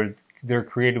they're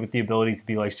created with the ability to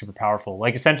be like super powerful.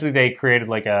 Like essentially they created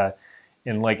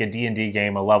in a D&D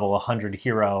game, a level 100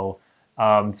 hero.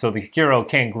 So the hero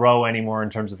can't grow anymore in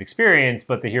terms of experience,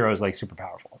 but the hero is like super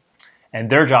powerful.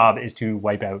 And their job is to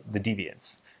wipe out the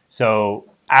deviants. So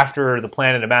after the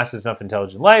planet amasses enough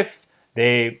intelligent life,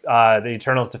 the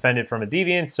Eternals defend it from a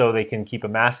deviant so they can keep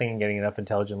amassing and getting enough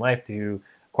intelligent life to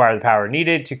acquire the power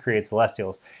needed to create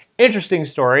Celestials. Interesting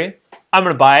story. I'm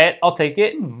going to buy it. I'll take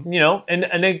it.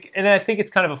 And I think it's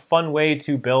kind of a fun way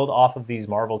to build off of these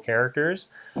Marvel characters.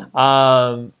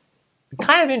 Kind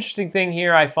of interesting thing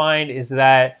here I find is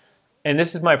that, and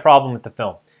this is my problem with the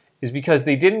film, is because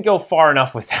they didn't go far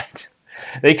enough with that.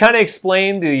 They kind of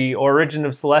explained the origin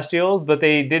of Celestials, but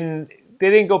they didn't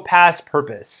go past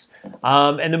purpose.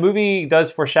 And the movie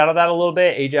does foreshadow that a little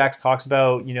bit. Ajax talks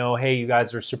about, hey, you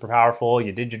guys are super powerful.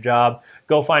 You did your job.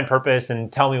 Go find purpose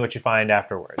and tell me what you find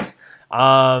afterwards.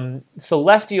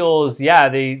 Celestials, yeah,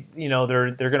 they're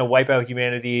going to wipe out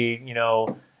humanity,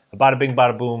 bada bing,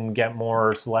 bada boom, get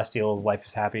more Celestials, life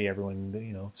is happy,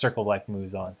 everyone, circle of life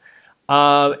moves on.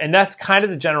 And that's kind of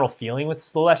the general feeling with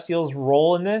Celestials'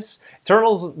 role in this.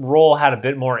 Eternals' role had a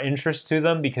bit more interest to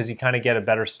them because you kind of get a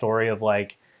better story of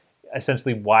like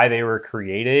essentially why they were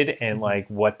created and like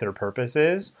what their purpose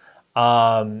is.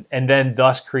 And then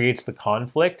thus creates the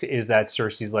conflict is that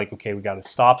Cersei's like, okay, we got to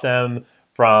stop them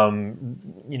from,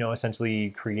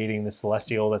 essentially creating the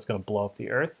Celestial that's going to blow up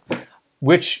the earth,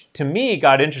 which to me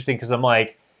got interesting because I'm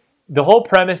like, the whole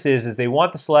premise is they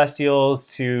want the Celestials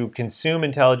to consume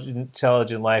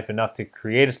intelligent life enough to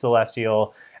create a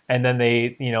Celestial, and then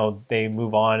they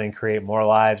move on and create more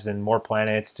lives and more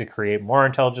planets to create more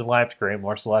intelligent life to create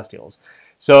more Celestials.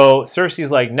 So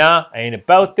Cersei's like, nah, I ain't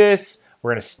about this.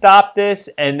 We're gonna stop this.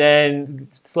 And then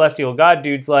Celestial God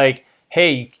Dude's like,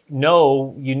 hey,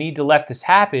 no, you need to let this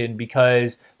happen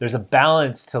because there's a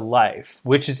balance to life,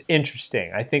 which is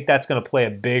interesting. I think that's going to play a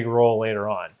big role later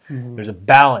on. Mm-hmm. There's a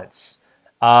balance.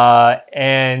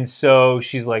 And so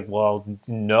she's like, well,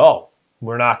 no,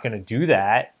 we're not going to do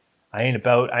that. I ain't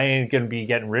going to be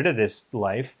getting rid of this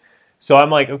life. So I'm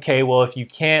like, okay, well, if you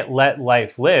can't let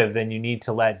life live, then you need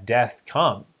to let death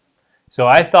come. So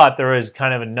I thought there was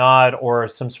kind of a nod or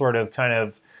some sort of kind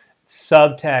of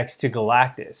subtext to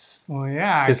Galactus. Well,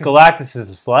 yeah. Because Galactus is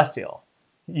a Celestial.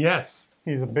 Yes.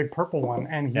 He's a big purple one.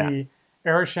 And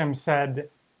Erisham said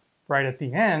right at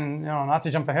the end, not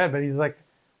to jump ahead, but he's like,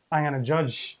 I'm going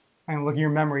to look at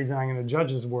your memories and I'm going to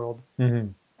judge this world. Mm-hmm.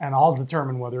 And I'll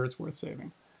determine whether it's worth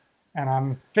saving. And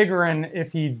I'm figuring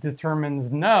if he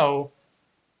determines no,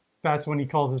 that's when he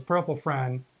calls his purple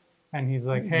friend and he's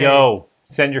like, hey. Yo,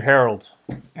 send your herald.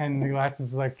 And Galactus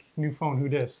is like, new phone, who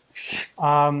dis?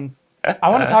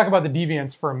 I want to talk about the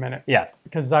deviants for a minute. Yeah.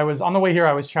 Because I was on the way here,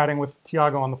 I was chatting with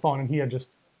Tiago on the phone, and he had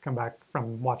just come back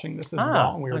from watching this as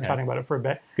well. And we were chatting about it for a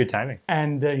bit. Good timing.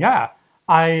 And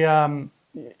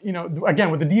you know, again,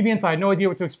 with the deviants, I had no idea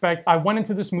what to expect. I went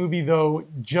into this movie, though,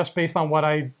 just based on what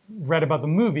I read about the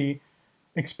movie,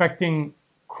 expecting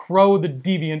Crow the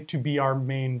deviant to be our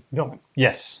main villain.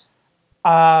 Yes.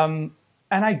 And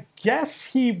I guess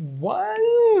he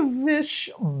was-ish,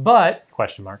 but...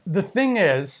 Question mark. The thing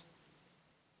is,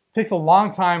 it takes a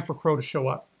long time for Crow to show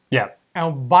up. Yeah.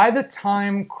 And by the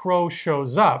time Crow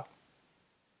shows up,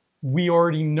 we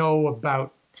already know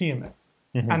about Tiamat.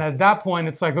 Mm-hmm. And at that point,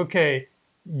 it's like, okay,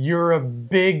 you're a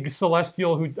big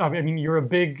celestial who, I mean, you're a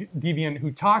big deviant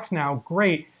who talks now.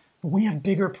 Great. But we have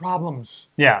bigger problems.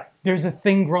 Yeah. There's a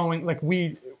thing growing. Like,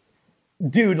 we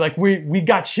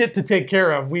got shit to take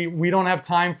care of. We don't have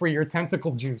time for your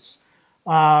tentacle juice.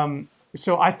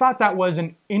 So I thought that was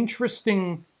an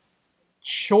interesting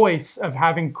choice of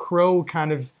having Crow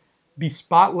kind of be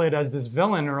spotlit as this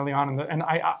villain early on. And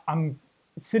I'm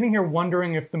sitting here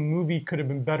wondering if the movie could have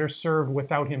been better served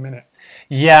without him in it.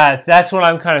 Yeah, that's what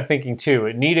I'm kind of thinking too.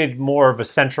 It needed more of a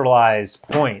centralized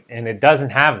point, and it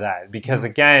doesn't have that because,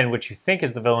 again, what you think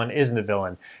is the villain isn't the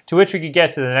villain. To which we could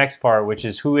get to the next part, which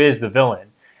is who is the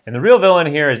villain. And the real villain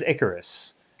here is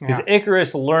Icarus. Because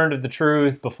Icarus learned of the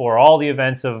truth before all the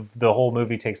events of the whole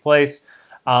movie takes place,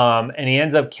 and he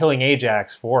ends up killing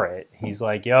Ajax for it. He's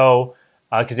like, yo...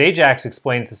 Because Ajax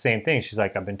explains the same thing. She's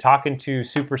like, I've been talking to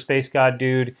Super Space God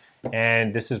Dude,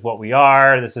 and this is what we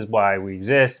are. This is why we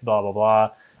exist, blah, blah,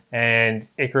 blah. And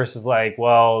Icarus is like,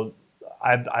 well,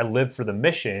 I live for the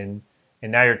mission,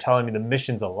 and now you're telling me the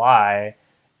mission's a lie,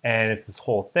 and it's this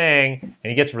whole thing. And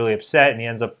he gets really upset, and he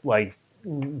ends up, like,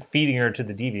 feeding her to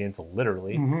the deviants,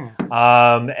 literally.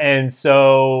 Mm-hmm. And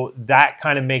so that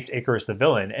kind of makes Icarus the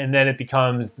villain. And then it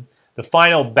becomes... The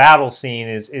final battle scene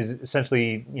is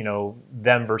essentially, you know,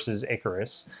 them versus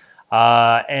Icarus.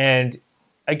 And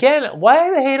again, why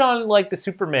do they hate on, like, the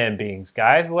Superman beings,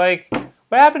 guys? Like,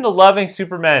 what happened to loving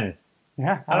Superman?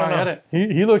 Yeah, I don't get it.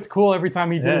 He looked cool every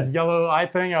time he did his yellow eye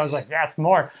thing. I was like, yes,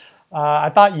 more. I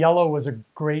thought yellow was a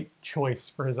great choice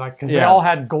for his eye because they all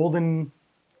had golden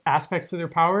aspects to their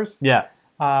powers. Yeah.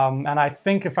 And I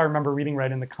think if I remember reading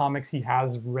right in the comics, he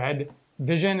has red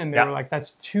vision, and they were like,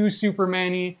 that's too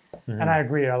Superman-y. Mm-hmm. And I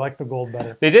agree, I like the gold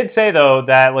better. They did say, though,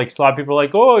 that, like, a lot of people are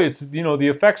like, oh, it's, you know, the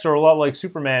effects are a lot like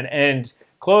Superman. And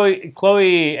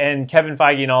Chloe and Kevin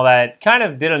Feige and all that kind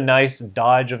of did a nice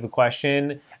dodge of the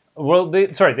question. Well, they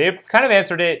kind of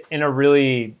answered it in a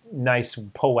really nice,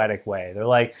 poetic way. They're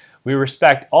like, we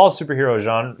respect all superhero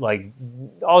genre, like,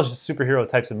 all superhero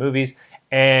types of movies.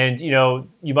 And, you know,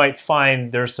 you might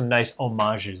find there's some nice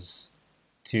homages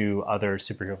to other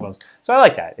superhero films. So I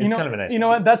like that. It's kind of a nice... You know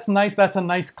what? That's nice. That's a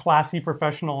nice, classy,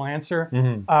 professional answer.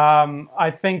 Mm-hmm.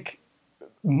 I think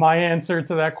my answer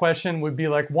to that question would be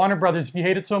like, Warner Brothers, if you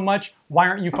hate it so much, why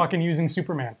aren't you fucking using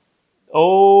Superman?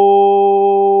 Oh...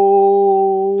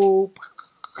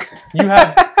 You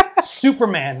have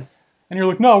Superman, and you're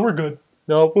like, no, we're good.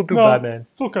 No, we'll do Batman.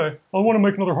 It's okay. I want to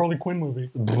make another Harley Quinn movie.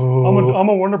 I'm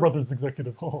a Warner Brothers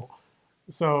executive.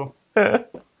 So...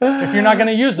 if you're not going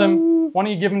to use them, why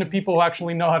don't you give them to people who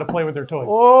actually know how to play with their toys?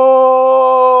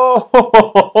 Oh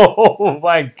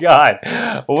my God.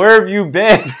 Where have you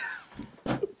been?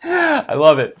 I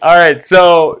love it. All right.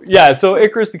 So, yeah. So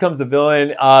Icarus becomes the villain.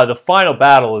 The final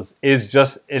battle is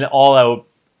just an all-out,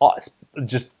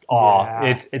 just awe.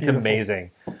 Yeah, it's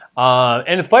amazing.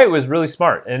 And the fight was really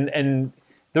smart. And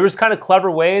there was kind of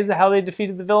clever ways of how they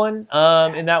defeated the villain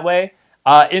in that way.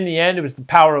 In the end, it was the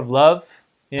power of love.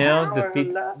 You know,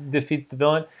 defeats the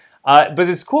villain. But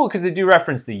it's cool because they do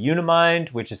reference the Unimind,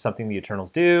 which is something the Eternals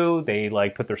do. They,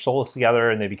 like, put their souls together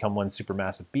and they become one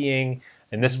supermassive being.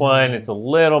 In this one, it's a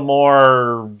little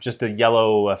more just a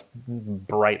yellow,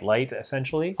 bright light,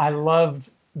 essentially. I loved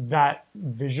that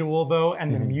visual, though,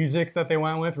 and the music that they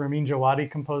went with. Ramin Djawadi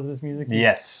composed this music.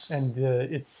 Yes. And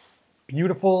it's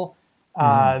beautiful.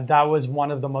 That was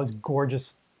one of the most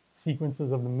gorgeous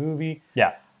sequences of the movie.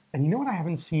 Yeah. And you know what I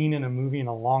haven't seen in a movie in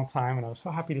a long time, and I was so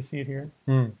happy to see it here?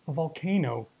 A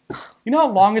volcano. You know how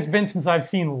long it's been since I've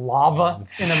seen lava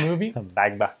in a movie?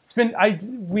 Bagba. It's been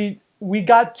we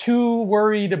got too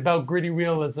worried about gritty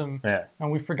realism,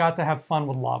 and we forgot to have fun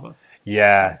with lava.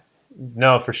 Yeah.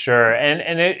 No, for sure.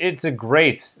 And it's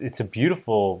a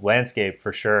beautiful landscape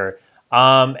for sure.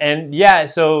 And yeah,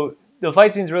 so the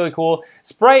fight scene's really cool.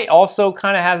 Sprite also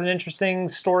kind of has an interesting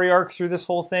story arc through this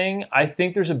whole thing. I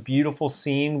think there's a beautiful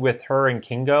scene with her and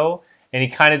Kingo, and he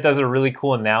kind of does a really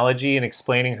cool analogy in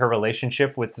explaining her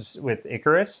relationship with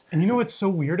Icarus. And you know what's so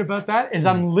weird about that is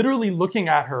I'm literally looking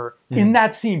at her in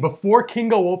that scene before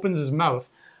Kingo opens his mouth.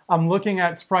 I'm looking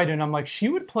at Sprite and I'm like, she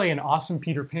would play an awesome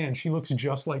Peter Pan. She looks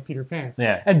just like Peter Pan.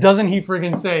 Yeah. And doesn't he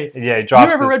friggin' say, yeah, he drops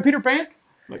you ever read Peter Pan?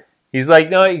 He's like,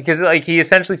 no, because like he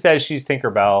essentially says she's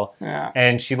Tinkerbell, Yeah.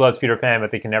 and she loves Peter Pan,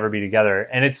 but they can never be together.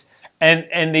 And it's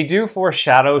and they do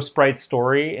foreshadow Sprite's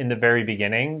story in the very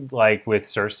beginning, like with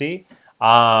Cersei.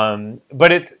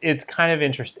 But it's kind of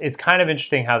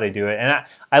interesting how they do it, and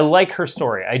I like her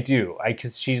story. I do,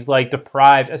 because she's like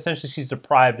deprived. Essentially, she's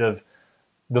deprived of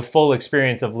the full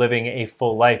experience of living a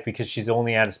full life because she's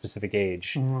only at a specific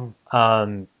age.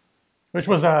 Mm-hmm. Which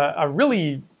was a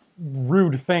really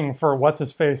rude thing for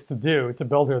what's-his-face to do, to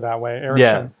build her that way,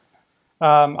 Arishem.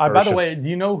 Yeah. By the way, do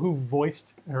you know who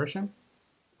voiced Arishem?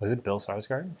 Was it Bill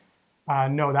Skarsgård?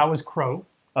 No, that was Crow.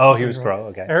 Oh, he was Crow,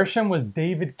 okay. Arishem was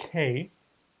David Kaye,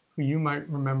 who you might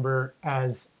remember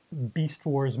as Beast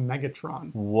Wars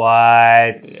Megatron.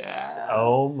 What? Yeah.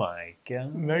 Oh my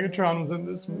god. Megatron was in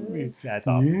this movie. That's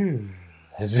awesome.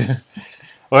 Yeah.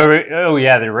 Oh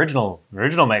yeah, the original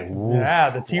Meg. Yeah,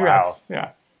 the T-Rex. Wow.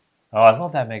 Yeah. Oh, I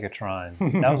love that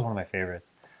Megatron. That was one of my favorites.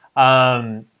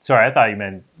 Sorry, I thought you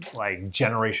meant like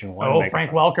Generation 1 Megatron.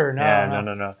 Frank Welker.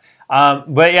 No.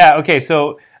 But yeah, okay,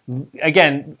 so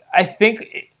again, I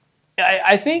think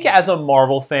as a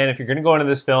Marvel fan, if you're going to go into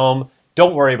this film,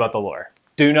 don't worry about the lore.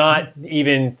 Do not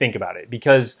even think about it,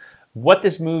 because what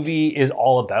this movie is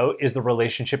all about is the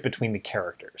relationship between the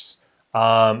characters.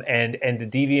 And the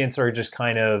deviants are just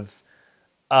kind of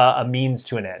a means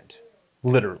to an end,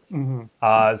 literally.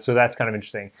 Mm-hmm. So that's kind of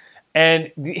interesting.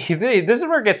 And this is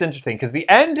where it gets interesting, because the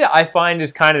end I find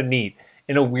is kind of neat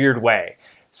in a weird way.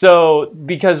 So,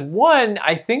 because one,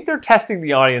 I think they're testing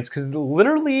the audience, because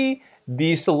literally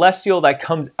the Celestial that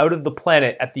comes out of the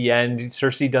planet at the end,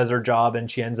 Cersei does her job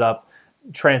and she ends up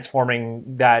transforming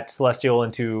that Celestial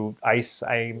into ice,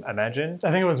 I imagine.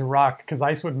 I think it was rock, because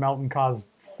ice would melt and cause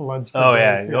floods. Oh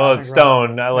yeah, it's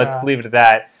stone. Let's leave it at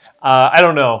that. I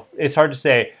don't know. It's hard to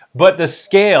say. But the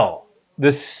scale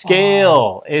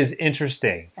is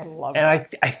interesting. I love and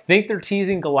that. I think they're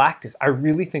teasing Galactus. I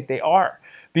really think they are.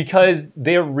 Because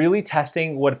they're really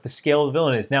testing what the scale of the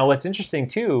villain is. Now, what's interesting,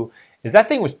 too, is that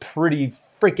thing was pretty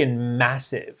freaking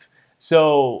massive.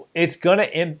 So it's going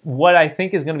to, what I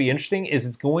think is going to be interesting is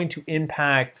it's going to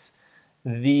impact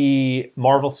the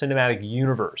Marvel Cinematic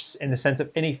Universe in the sense of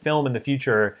any film in the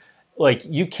future. Like,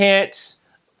 you can't,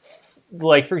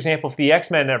 like, for example, if the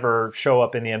X-Men ever show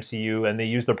up in the MCU and they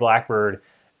use their Blackbird,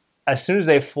 as soon as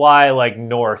they fly, like,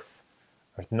 north,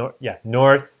 maybe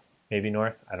north.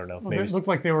 I don't know. Well, maybe it looked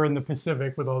like they were in the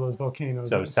Pacific with all those volcanoes.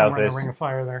 So somewhere in the Ring of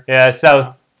Fire there. Yeah,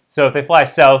 south. So if they fly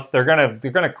south, they're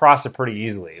gonna cross it pretty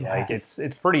easily. Yes. Like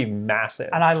it's pretty massive.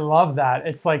 And I love that.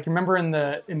 It's like, remember in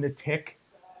the Tick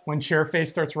when Shareface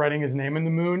starts writing his name in the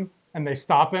moon and they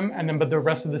stop him, and then but the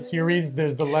rest of the series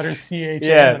there's the letters CHA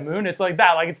in the moon. It's like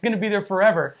that. Like it's gonna be there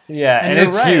forever. Yeah, and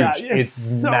it's right. huge. It's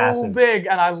so massive. big,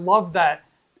 and I love that.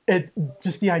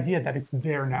 Just the idea that it's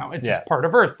there now. It's just part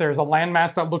of Earth. There's a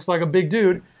landmass that looks like a big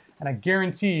dude, and I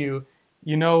guarantee you,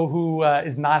 you know who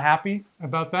is not happy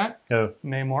about that? Who?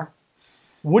 Namor.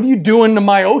 What are you doing to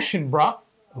my ocean, bruh?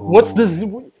 What's this?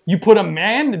 You put a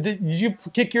man? Did you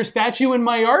kick your statue in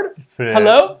my yard?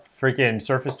 Hello? Freaking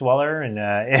surface dweller and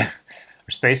or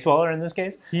space dweller in this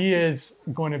case. He is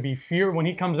going to be when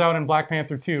he comes out in Black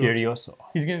Panther 2. Furioso.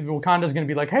 Wakanda's going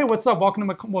to be like, hey, what's up? Welcome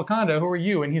to Wakanda. Who are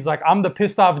you? And he's like, I'm the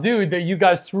pissed off dude that you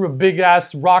guys threw a big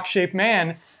ass rock shaped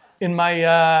man in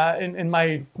my in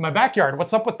my backyard.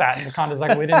 What's up with that? And Wakanda's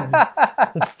like, we didn't.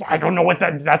 I don't know what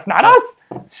that's not us.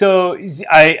 So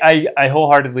I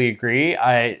wholeheartamely agree.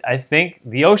 I think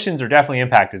the oceans are definitely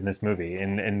impacted in this movie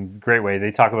in a great way.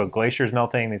 They talk about glaciers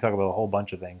melting. They talk about a whole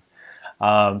bunch of things.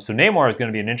 So Namor is going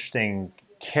to be an interesting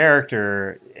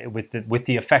character with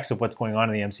the effects of what's going on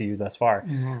in the MCU thus far.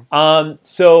 Mm-hmm.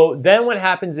 So then what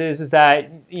happens is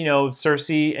that, you know,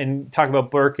 Cersei, and talk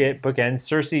about bookends,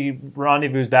 Cersei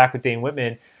rendezvous back with Dane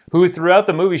Whitman, who throughout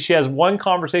the movie, she has one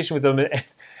conversation with him,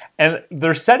 and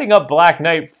they're setting up Black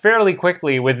Knight fairly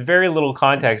quickly with very little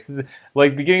context.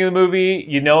 Like, beginning of the movie,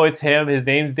 you know it's him, his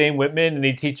name's Dane Whitman, and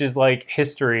he teaches, like,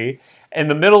 history. In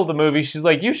the middle of the movie, she's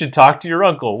like, you should talk to your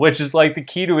uncle, which is like the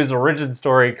key to his origin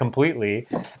story completely.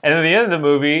 And at the end of the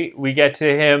movie, we get to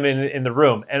him in the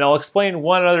room. And I'll explain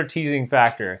one other teasing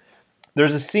factor.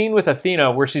 There's a scene with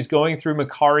Athena where she's going through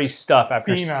Makari's stuff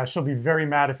after... Athena, she'll be very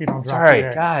mad if you don't drop Sorry,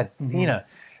 it. God, Athena.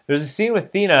 There's a scene with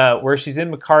Athena where she's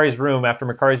in Makari's room after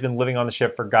Makari's been living on the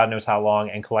ship for God knows how long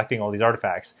and collecting all these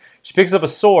artifacts. She picks up a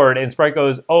sword and Sprite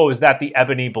goes, oh, is that the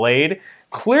ebony blade?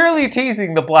 Clearly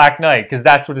teasing the Black Knight, because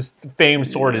that's what his famed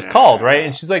sword is called, right?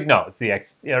 And she's like, no, it's the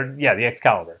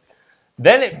Excalibur.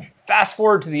 Then it fast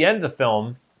forward to the end of the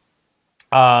film.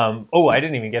 I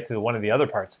didn't even get to one of the other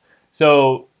parts.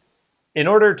 So in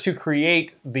order to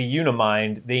create the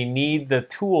Unimind, they need the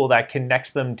tool that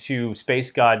connects them to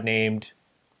space god named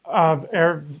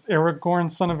Aragorn,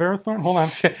 son of Arathorn. Hold on.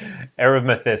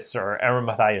 Eremathius or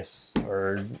Eramathias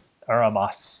or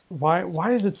Aramas.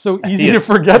 Why is it so easy to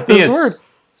forget this word?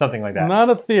 Something like that. Not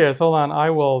Atheus. Hold on.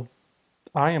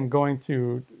 I am going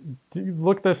to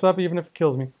look this up, even if it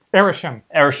kills me.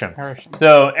 Ereshkigal.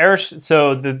 So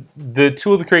the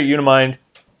tool to create Unimind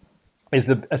is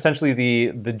essentially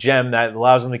the gem that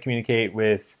allows them to communicate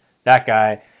with that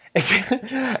guy.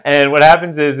 And what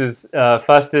happens is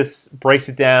Fustus breaks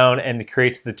it down and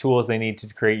creates the tools they need to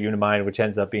create Unimind, which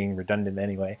ends up being redundant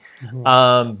anyway.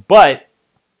 But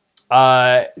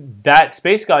that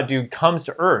space god dude comes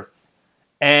to Earth,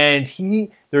 and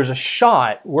there's a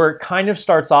shot where it kind of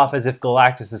starts off as if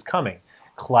Galactus is coming.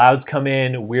 Clouds come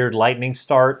in, weird lightning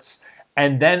starts,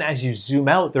 and then as you zoom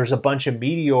out, there's a bunch of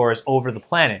meteors over the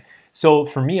planet. So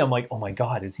for me, I'm like, oh my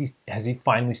god, has he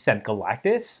finally sent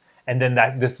Galactus? And then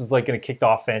this is like going to kick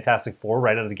off Fantastic Four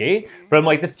right out of the gate. But I'm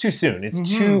like, that's too soon. It's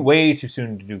way too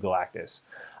soon to do Galactus.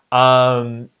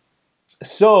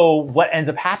 So what ends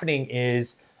up happening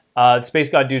is the space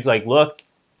god dude's like, look,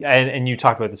 and you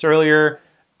talked about this earlier.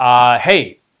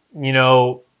 Hey,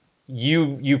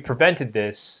 you prevented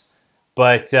this,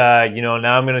 but now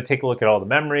I'm going to take a look at all the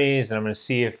memories, and I'm going to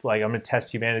see if I'm going to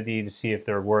test humanity to see if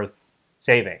they're worth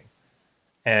saving.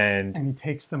 And he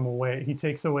takes them away. He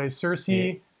takes away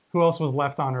Cersei. Yeah. Who else was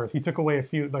left on Earth? He took away a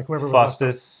few, like whoever was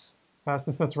Fustus.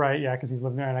 Fustus, that's right, yeah, because he's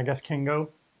living there, and I guess Kingo.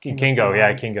 Kingo,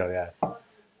 yeah.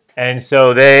 And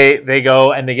so they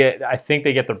go and I think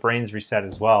they get their brains reset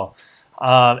as well.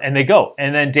 And they go.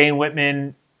 And then Dane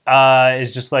Whitman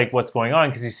is just like, what's going on?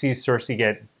 Because he sees Cersei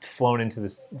get flown into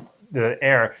the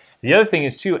air. The other thing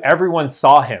is, too, everyone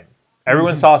saw him.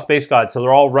 Everyone saw Space God, so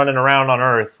they're all running around on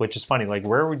Earth, which is funny. Like,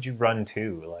 where would you run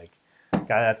to? Like,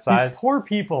 guy that size. These poor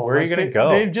people. Where are you going to go?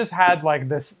 They've just had, like,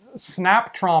 this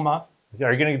snap trauma.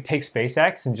 Are you going to take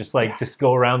SpaceX and just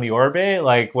go around the orbit?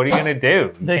 Like, what are you going to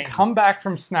do? They come back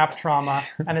from snap trauma,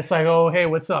 and it's like, oh, hey,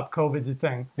 what's up? COVID's a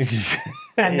thing.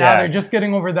 And now they're just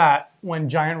getting over that when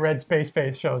giant red space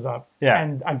base shows up. Yeah.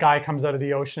 And a guy comes out of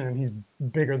the ocean, and he's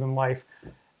bigger than life.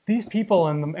 These people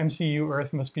in the MCU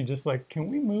Earth must be just like, can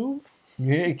we move?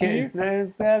 Is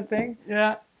that thing?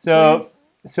 Yeah. So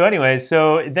anyway,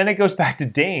 so then it goes back to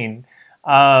Dane,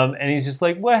 and he's just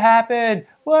like, what happened?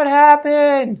 What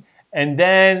happened? And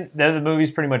then the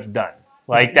movie's pretty much done.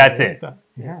 Like, that's it.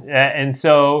 Yeah. And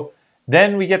so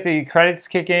then we get the credits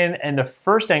kick in, and the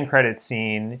first end credit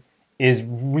scene is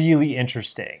really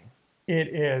interesting. It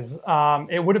is.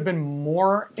 It would have been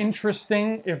more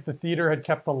interesting if the theater had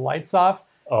kept the lights off.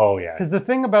 Oh, yeah. Because the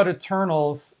thing about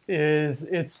Eternals is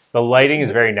the lighting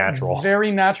is very natural.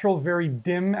 Very natural, very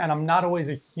dim, and I'm not always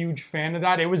a huge fan of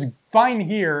that. It was fine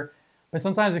here, but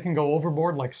sometimes it can go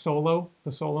overboard, like Solo,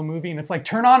 the Solo movie, and it's like,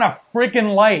 turn on a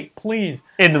freaking light, please.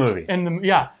 In the movie.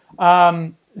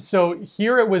 So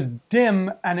here it was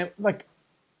dim, and it like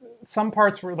some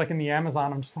parts were like in the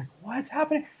Amazon. I'm just like, what's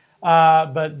happening?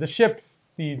 But the ship,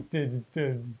 the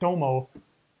Domo,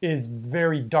 is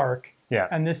very dark. Yeah.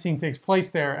 And this scene takes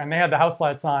place there, and they had the house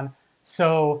lights on.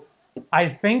 So I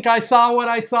think I saw what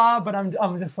I saw, but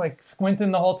I'm just like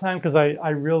squinting the whole time because I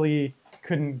really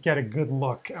couldn't get a good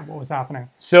look at what was happening.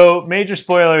 So major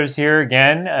spoilers here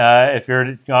again. If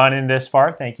you're gone in this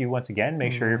far, thank you once again.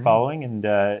 Make sure you're following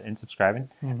and subscribing,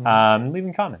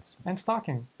 leaving comments. And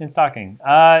stalking.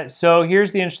 So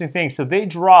here's the interesting thing. So they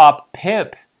drop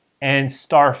Pip and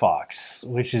Star Fox,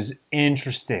 which is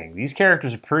interesting. These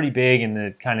characters are pretty big in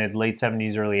the kind of late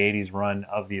 70s, early 80s run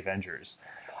of the Avengers.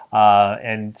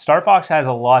 And Star Fox has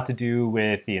a lot to do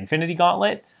with the Infinity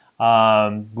Gauntlet,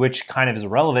 which kind of is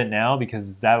irrelevant now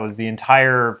because that was the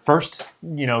entire first,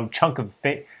 chunk of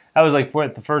that was like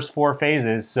the first 4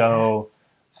 phases. So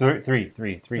three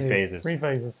phases. 3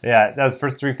 phases. Yeah, that was the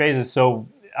first 3 phases. So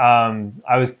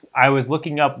I was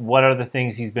looking up what other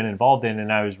things he's been involved in,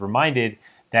 and I was reminded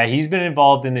that he's been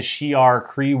involved in the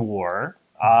Shi'ar-Kree War,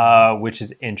 which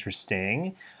is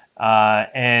interesting.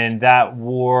 And that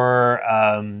war,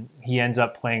 he ends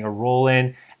up playing a role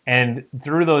in. And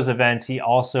through those events, he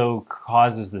also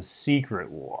causes the Secret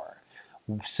War.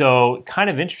 So kind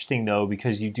of interesting, though,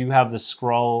 because you do have the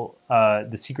Skrull,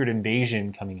 the Secret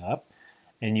Invasion coming up.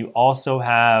 And you also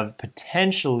have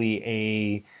potentially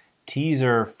a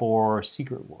teaser for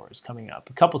Secret Wars coming up.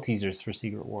 A couple teasers for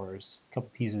Secret Wars, a couple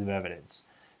pieces of evidence.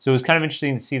 So it was kind of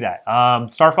interesting to see that.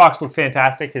 Star Fox looked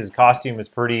fantastic. His costume was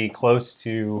pretty close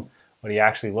to what he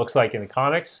actually looks like in the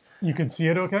comics. You could see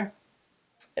it okay?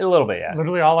 A little bit, yeah.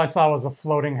 Literally all I saw was a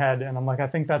floating head, and I'm like, I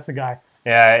think that's a guy.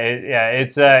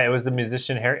 It was the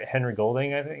musician Henry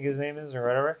Golding, I think his name is, or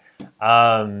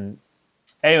whatever.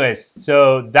 Anyways,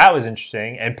 so that was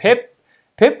interesting. And Pip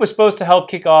was supposed to help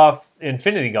kick off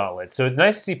Infinity Gauntlet. So it's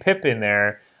nice to see Pip in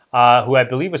there, who I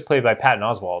believe was played by Patton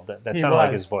Oswalt. That sounded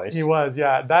like his voice. He was,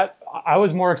 yeah. I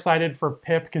was more excited for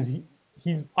Pip because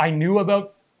I knew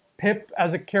about Pip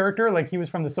as a character. Like, he was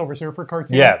from the Silver Surfer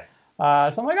cartoon. Yeah.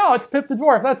 So I'm like, oh, it's Pip the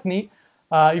Dwarf. That's neat.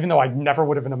 Even though I never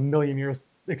would have in a million years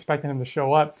expecting him to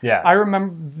show up. Yeah. I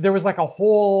remember there was like a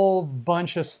whole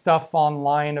bunch of stuff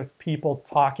online of people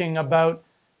talking about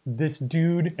this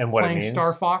dude and what playing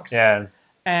Star Fox. Yeah.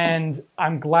 And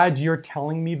I'm glad you're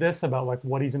telling me this about like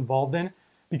what he's involved in,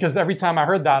 because every time I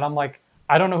heard that, I'm like,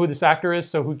 I don't know who this actor is,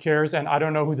 so who cares? And I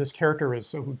don't know who this character is,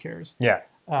 so who cares? Yeah.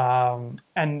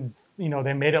 And you know,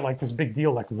 they made it like this big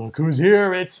deal, like, look who's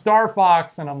here, it's Star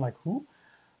Fox, and I'm like, who?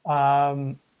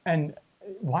 And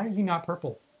why is he not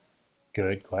purple?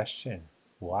 Good question.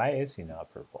 Why is he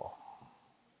not purple?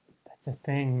 That's a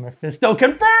thing. Mephisto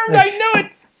confirmed. I knew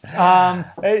it.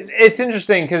 It's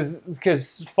interesting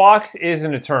because Fox is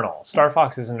an Eternal. Star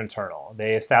Fox is an Eternal.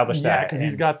 They established that. Yeah, because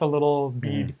he's got the little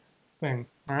bead thing.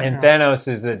 Right? And Thanos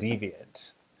is a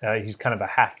deviant. He's kind of a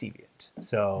half deviant.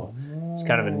 So it's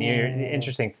kind of an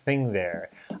interesting thing there.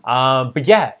 But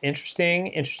yeah, interesting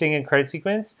in credit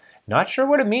sequence. Not sure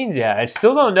what it means yet. I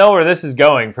still don't know where this is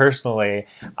going personally.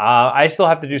 I still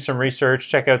have to do some research,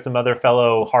 check out some other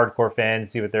fellow hardcore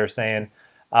fans, see what they're saying.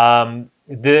 Actually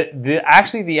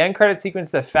the end credit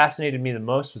sequence that fascinated me the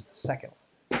most was the second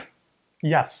one.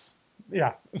 Yes.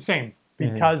 Yeah, same.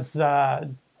 Because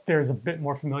there's a bit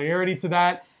more familiarity to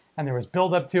that, and there was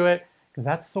build up to it. Because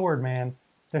that sword, man.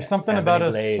 There's something about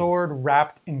a sword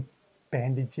wrapped in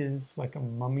bandages, like a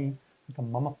mummy, like a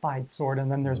mummified sword,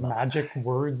 and then there's magic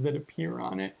words that appear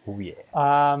on it. Oh yeah.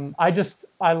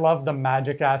 I love the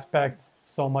magic aspect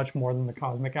so much more than the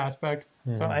cosmic aspect.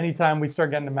 So anytime we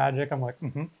start getting to magic, I'm like,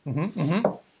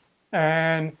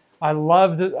 And I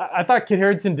loved it. I thought Kit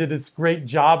Harington did this great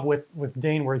job with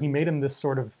Dane, where he made him this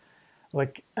sort of,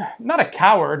 like, not a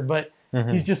coward, but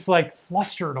he's just like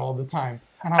flustered all the time.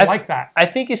 And I like that. I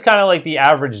think he's kind of like the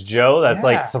average Joe that's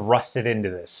like thrusted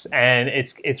into this, and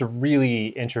it's really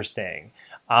interesting.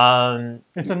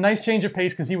 It's a nice change of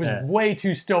pace because he was way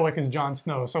too stoic as Jon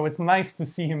Snow, so it's nice to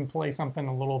see him play something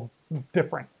a little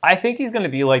different. I think he's going to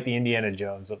be like the Indiana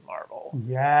Jones of Marvel.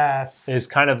 Yes, is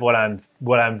kind of what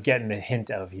I'm getting a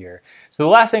hint of here. So the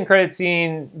last end credit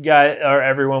scene,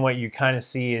 everyone, what you kind of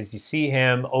see is you see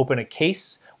him open a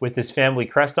case with his family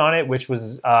crest on it, which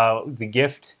was the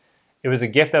gift. It was a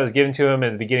gift that was given to him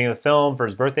at the beginning of the film for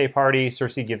his birthday party.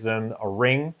 Cersei gives him a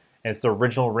ring, and it's the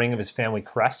original ring of his family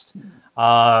crest.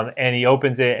 And he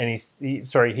opens it, and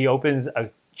he opens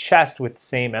a chest with the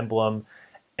same emblem,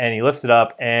 and he lifts it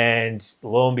up, and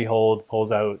lo and behold,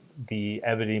 pulls out the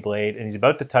ebony blade, and he's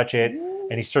about to touch it,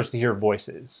 and he starts to hear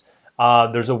voices.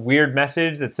 There's a weird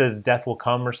message that says "Death will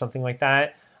come" or something like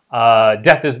that.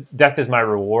 Death is my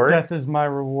reward. Death is my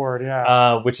reward.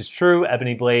 Yeah, which is true.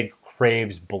 Ebony blade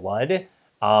craves blood,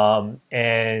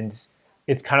 and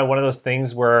it's kind of one of those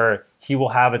things where he will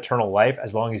have eternal life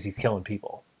as long as he's killing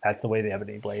people. That's the way the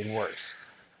ebony blade works.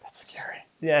 That's scary.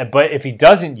 Yeah, but if he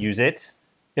doesn't use it,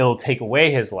 it'll take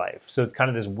away his life. So it's kind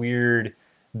of this weird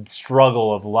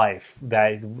struggle of life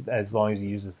that as long as he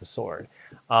uses the sword.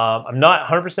 I'm not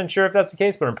 100% sure if that's the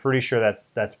case, but I'm pretty sure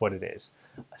that's what it is.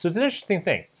 So it's an interesting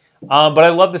thing. But I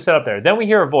love the setup there. Then we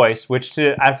hear a voice, which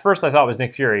at first I thought was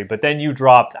Nick Fury, but then you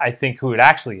dropped, I think, who it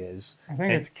actually is. I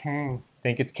think it's Kang. I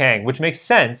think it's Kang, which makes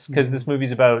sense because this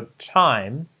movie's about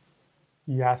time.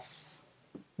 Yes.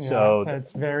 Yeah, so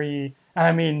it's very,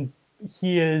 I mean,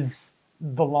 he is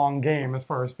the long game as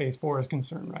far as Phase 4 is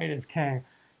concerned, right? Is Kang.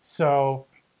 So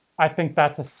I think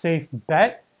that's a safe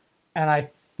bet. And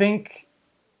I think,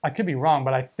 I could be wrong,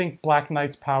 but I think Black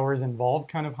Knight's powers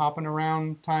involved kind of hopping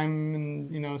around time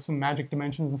and, you know, some magic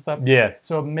dimensions and stuff. Yeah.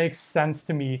 So it makes sense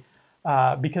to me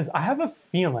because I have a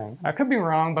feeling, I could be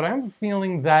wrong, but I have a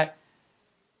feeling that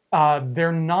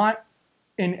they're not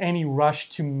in any rush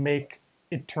to make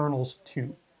Eternals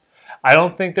 2. I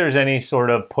don't think there's any sort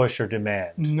of push or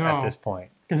demand at this point.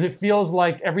 Because it feels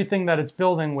like everything that it's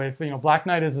building with, you know, Black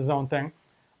Knight is his own thing.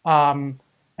 And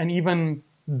even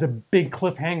the big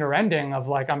cliffhanger ending of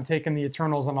like, I'm taking the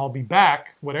Eternals and I'll be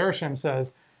back, what Arishem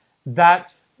says,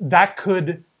 that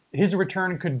could, his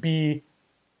return could be,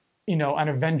 you know, an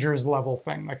Avengers level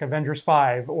thing, like Avengers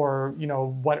 5 or, you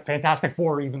know, what, Fantastic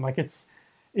Four even. Like it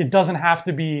doesn't have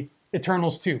to be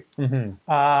Eternals 2. And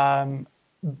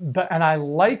I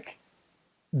like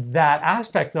that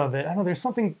aspect of it. I don't know, there's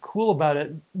something cool about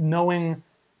it,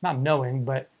 not knowing,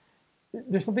 but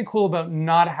there's something cool about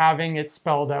not having it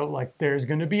spelled out like there's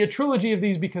going to be a trilogy of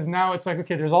these, because now it's like,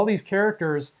 okay, there's all these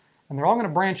characters and they're all going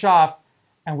to branch off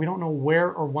and we don't know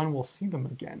where or when we'll see them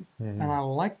again. And I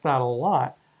like that a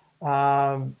lot.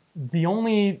 The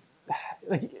only,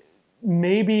 like,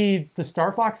 maybe the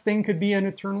Star Fox thing could be an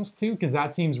Eternals too, because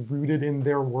that seems rooted in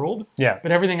their world. Yeah.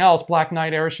 But everything else, Black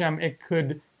Knight, Arishem, it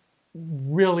could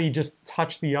really just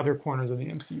touch the other corners of the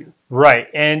MCU. Right.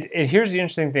 And here's the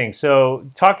interesting thing. So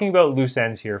talking about loose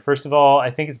ends here, first of all, I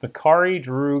think it's Makari,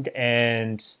 Droog,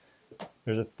 and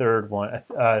there's a third one.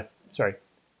 Athena.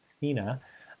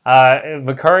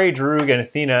 Makari, Droog, and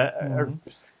Athena.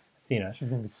 Athena. She's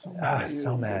going to be so mad.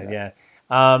 So mad, yeah.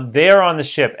 They are on the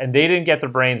ship, and they didn't get their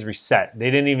brains reset.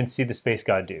 They didn't even see the space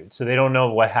god dude. So they don't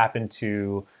know what happened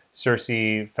to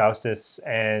Cersei, Faustus,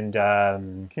 and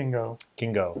Kingo.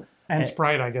 And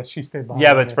Sprite, I guess she stayed behind.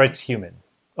 Yeah, but Sprite's human.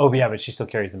 Oh, yeah, but she still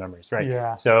carries the memories, right?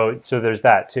 Yeah. So there's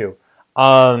that too.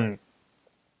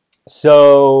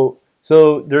 So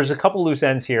there's a couple loose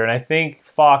ends here, and I think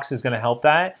Fox is going to help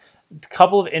that. A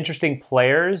couple of interesting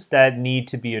players that need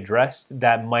to be addressed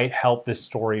that might help this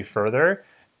story further.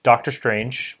 Doctor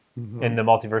Strange in the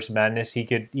Multiverse of Madness, he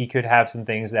could have some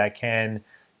things that can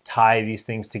tie these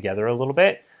things together a little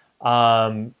bit.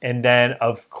 And then,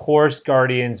 of course,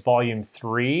 Guardians Volume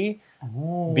 3,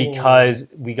 because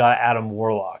we got Adam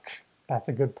Warlock. That's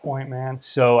a good point, man.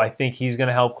 So I think he's going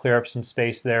to help clear up some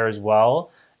space there as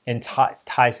well and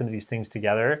tie some of these things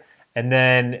together. And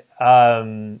then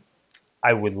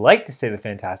I would like to say the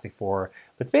Fantastic Four,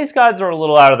 but Space Gods are a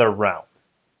little out of their realm.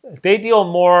 They deal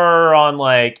more on,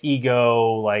 like,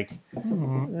 ego, like,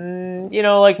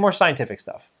 like more scientific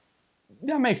stuff.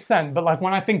 That makes sense, but like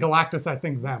when I think Galactus, I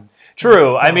think them.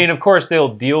 True. So, I mean, of course,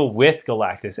 they'll deal with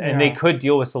Galactus, and they could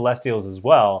deal with Celestials as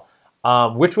well,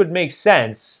 which would make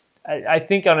sense. I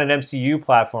think on an MCU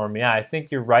platform, yeah, I think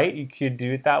you're right. You could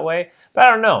do it that way. But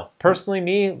I don't know. Personally,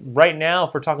 me, right now,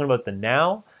 if we're talking about the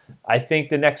now, I think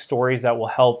the next stories that will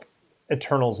help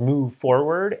Eternals move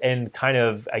forward and kind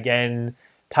of, again,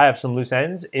 tie up some loose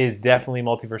ends is definitely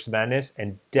Multiverse of Madness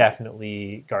and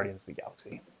definitely Guardians of the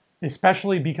Galaxy.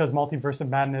 Especially because Multiverse of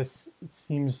Madness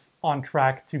seems on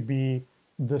track to be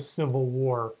the Civil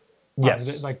War.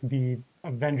 Yes. Like the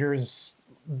Avengers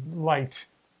light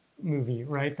movie,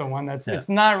 right? The one that's, it's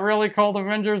not really called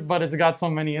Avengers, but it's got so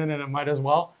many in it, it might as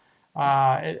well.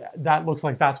 That looks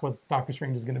like that's what Doctor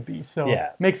Strange is going to be. So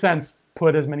makes sense.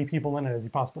 Put as many people in it as you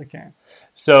possibly can.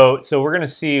 So we're going to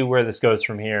see where this goes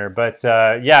from here. But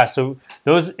so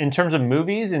those, in terms of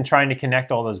movies and trying to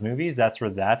connect all those movies, that's where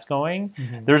that's going.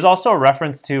 There's also a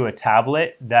reference to a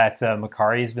tablet that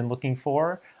Makari has been looking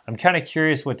for. I'm kind of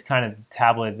curious what kind of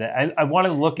tablet that I want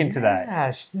to look into that.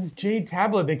 Yeah, this Jade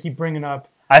tablet they keep bringing up.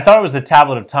 I thought it was the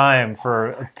Tablet of Time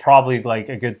for probably like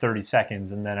a good 30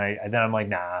 seconds, and then I'm like,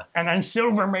 nah. And then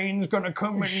Silvermane's gonna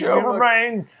come in.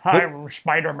 Silvermane, I'm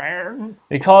Spider-Man.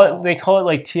 They call it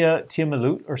like Tia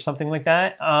Malut or something like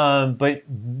that. But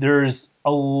there's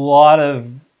a lot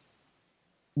of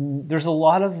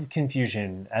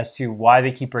confusion as to why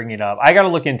they keep bringing it up. I got to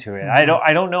look into it. I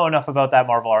don't know enough about that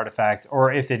Marvel artifact,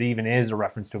 or if it even is a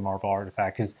reference to a Marvel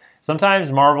artifact, because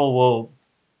sometimes Marvel will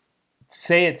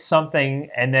say it's something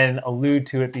and then allude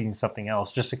to it being something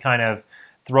else just to kind of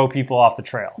throw people off the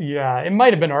trail. Yeah, it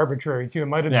might have been arbitrary too. It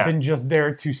might have been just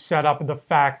there to set up the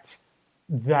fact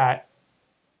that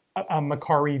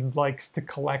Makari likes to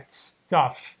collect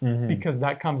stuff because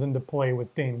that comes into play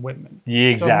with Dane Whitman. Yeah,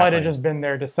 exactly. So it might have just been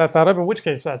there to set that up, in which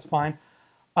case that's fine.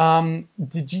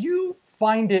 Did you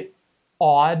find it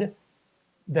odd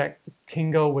that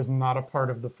Kingo was not a part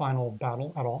of the final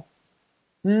battle at all?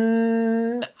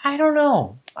 I don't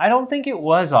know. I don't think it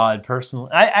was odd,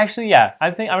 personally. I think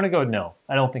I'm going to go with no.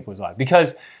 I don't think it was odd,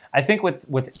 because I think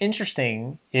what's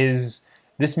interesting is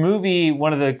this movie,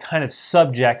 one of the kind of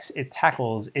subjects it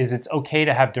tackles is it's okay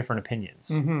to have different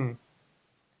opinions.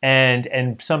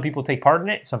 And some people take part in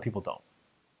it, some people don't.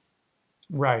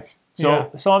 Right. So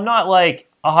I'm not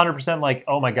like 100% like,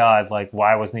 oh my God, like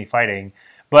why wasn't he fighting?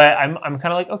 But I'm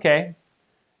kind of like, okay.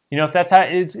 You know, if that's how,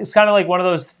 it's kind of like one of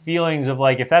those feelings of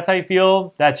like, if that's how you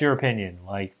feel, that's your opinion.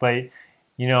 Like, but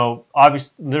you know,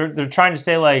 obviously they're trying to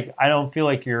say like, I don't feel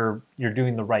like you're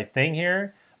doing the right thing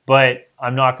here, but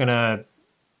I'm gonna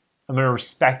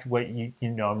respect what I'm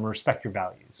gonna respect your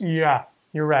values. Yeah,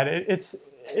 you're right.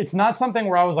 It's not something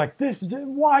where I was like,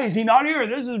 why is he not here?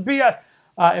 This is BS.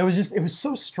 It was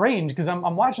so strange because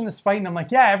I'm watching this fight and I'm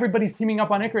like, yeah, everybody's teaming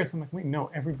up on Icarus. I'm like, wait, no,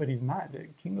 everybody's not.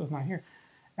 Kingo's not here.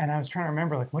 And I was trying to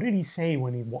remember, like, what did he say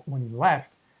when he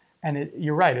left? And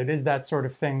you're right, it is that sort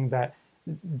of thing that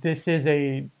this is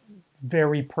a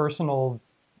very personal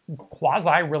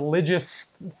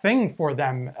quasi-religious thing for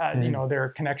them, Mm-hmm. their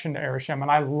connection to Arishem.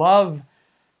 And I love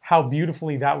how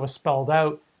beautifully that was spelled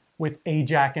out with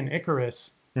Ajax and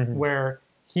Icarus, Mm-hmm. where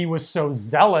he was so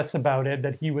zealous about it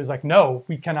that he was like, no,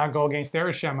 we cannot go against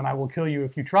Arishem, and I will kill you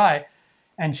if you try.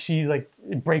 And she, like,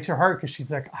 it breaks her heart because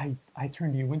she's like, I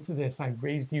turned you into this. I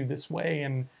raised you this way,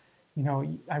 and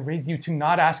I raised you to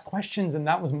not ask questions, and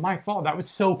that was my fault. That was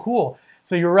so cool.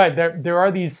 So you're right. There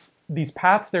are these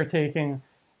paths they're taking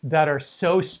that are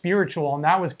so spiritual, and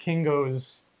that was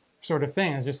Kingo's sort of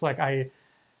thing. It's just like,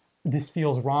 this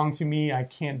feels wrong to me. I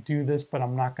can't do this, but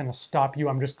I'm not going to stop you.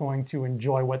 I'm just going to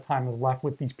enjoy what time is left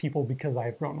with these people because I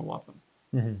have grown to love them.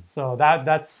 Mm-hmm. So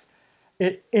that's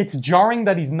it. It's jarring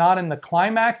that he's not in the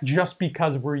climax just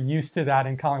because we're used to that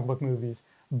in comic book movies.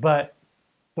 But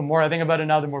the more I think about it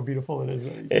now, the more beautiful it is.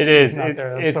 It is.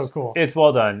 It's so cool. It's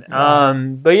well done. Yeah.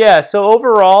 But yeah, so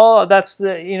overall, that's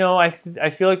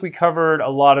I feel like we covered a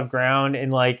lot of ground,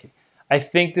 and like I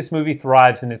think this movie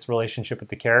thrives in its relationship with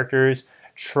the characters.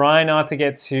 Try not to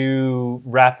get too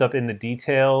wrapped up in the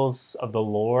details of the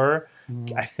lore.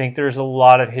 I think there's a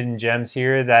lot of hidden gems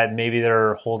here that maybe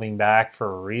they're holding back for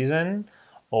a reason,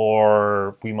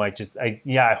 or we might just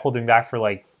holding back for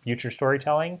like future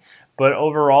storytelling. But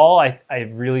overall, I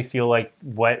really feel like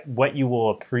what you will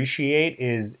appreciate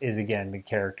is again the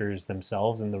characters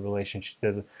themselves and the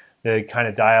relationship, the kind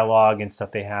of dialogue and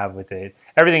stuff they have with it.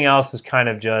 Everything else is kind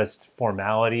of just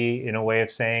formality in a way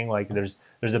of saying, like, there's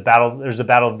a battle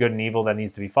of good and evil that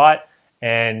needs to be fought,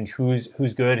 and who's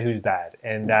good, who's bad,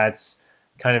 and that's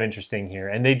kind of interesting here.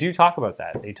 And they do talk about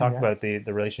that. They talk about the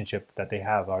relationship that they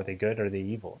have. Are they good? Are they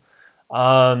evil?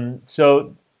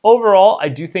 So overall, I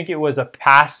do think it was a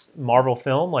pass Marvel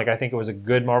film. Like, I think it was a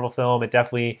good Marvel film. It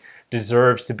definitely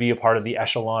deserves to be a part of the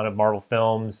echelon of Marvel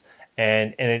films,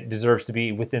 and it deserves to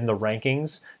be within the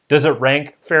rankings. Does it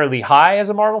rank fairly high as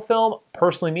a Marvel film?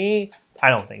 Personally,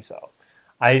 I don't think so.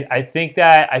 I think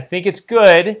it's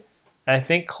good. I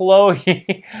think Chloe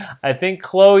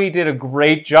did a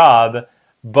great job,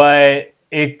 but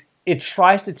it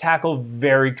tries to tackle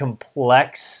very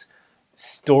complex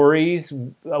stories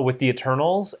with the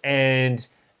Eternals, and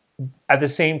at the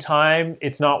same time,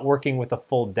 it's not working with a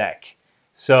full deck.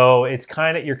 So it's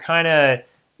you're kind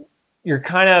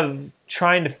of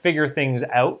trying to figure things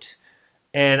out.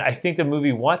 And I think the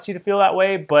movie wants you to feel that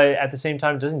way, but at the same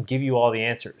time, it doesn't give you all the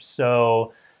answers.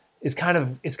 So it's kind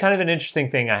of an interesting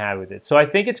thing I had with it. So I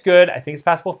think it's good. I think it's a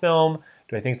passable film.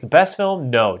 Do I think it's the best film?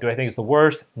 No. Do I think it's the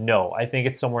worst? No. I think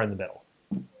it's somewhere in the middle.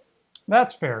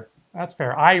 That's fair. That's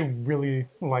fair. I really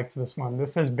liked this one.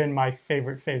 This has been my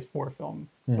favorite Phase 4 film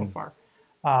so far.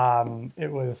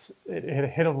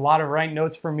 It hit a lot of right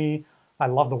notes for me. I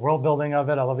love the world building of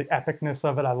it. I love the epicness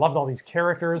of it. I loved all these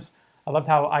characters. I loved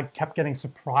how I kept getting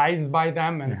surprised by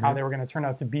them and how they were going to turn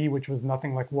out to be, which was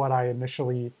nothing like what I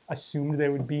initially assumed they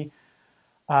would be.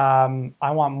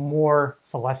 I want more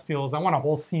Celestials. I want a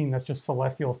whole scene that's just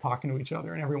Celestials talking to each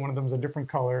other, and every one of them is a different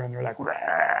color, and they're like,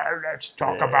 let's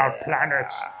talk about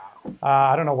planets.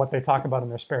 I don't know what they talk about in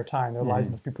their spare time. Their lives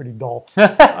must be pretty dull.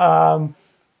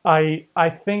 I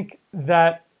think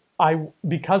that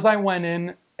because I went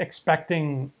in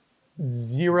expecting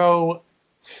zero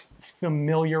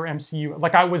familiar MCU,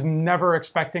 like I was never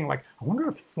expecting, like, I wonder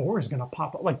if Thor is gonna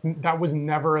pop up. Like, that was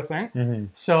never a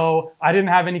thing. So I didn't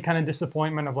have any kind of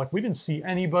disappointment of like, we didn't see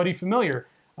anybody familiar.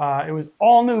 It was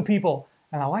all new people,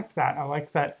 and I liked that. I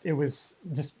liked that it was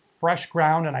just fresh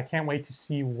ground, and I can't wait to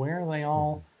see where they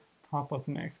all pop up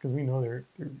next, because we know the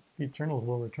Eternals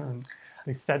will return.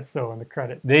 They said so in the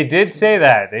credits. They did say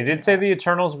that. They did say the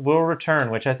Eternals will return,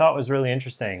 which I thought was really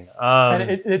interesting. And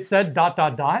it said ...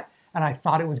 and I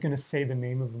thought it was going to say the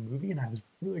name of the movie, and I was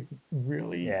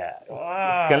really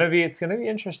it's gonna be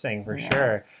interesting for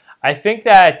sure. I think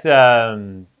that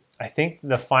I think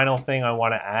the final thing I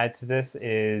want to add to this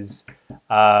is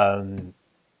for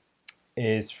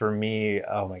me.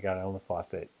 Oh my god, I almost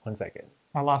lost it. 1 second.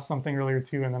 I lost something earlier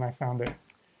too, and then I found it.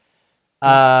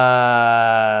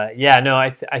 I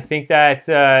think that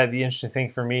the interesting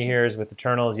thing for me here is with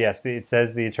Eternals. Yes, it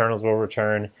says the Eternals will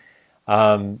return,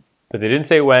 but they didn't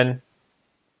say when,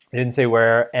 they didn't say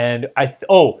where. And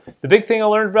the big thing I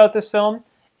learned about this film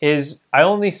is I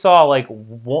only saw like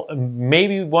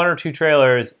maybe 1 or 2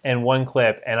 trailers and 1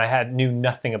 clip, and I knew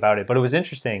nothing about it. But it was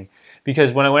interesting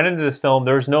because when I went into this film,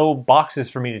 there was no boxes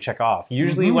for me to check off.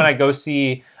 Usually when I go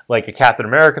see like a Captain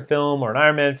America film or an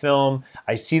Iron Man film,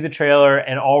 I see the trailer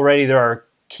and already there are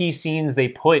key scenes they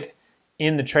put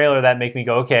in the trailer that make me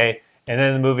go, okay. And then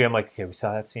in the movie, I'm like, okay, we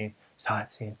saw that scene,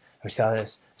 we saw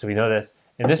this, so we know this.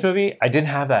 In this movie, I didn't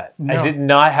have that. No. I did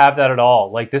not have that at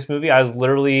all. Like, this movie, I was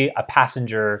literally a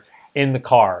passenger in the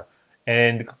car.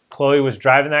 And Chloe was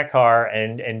driving that car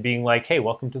and being like, hey,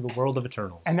 welcome to the world of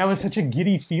Eternals. And that was such a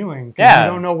giddy feeling. 'Cause Yeah.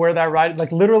 you don't know where that ride,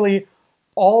 like literally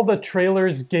all the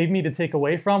trailers gave me to take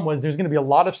away from was there's going to be a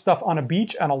lot of stuff on a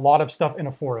beach and a lot of stuff in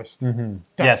a forest. Mm-hmm.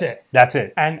 That's yes, it. That's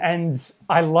it. And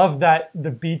I love that the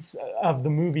beats of the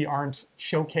movie aren't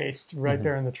showcased right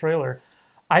there in the trailer.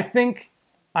 I think,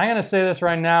 I'm going to say this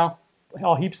right now,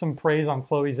 I'll heap some praise on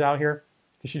Chloe Zhao here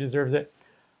because she deserves it.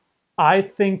 I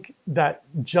think that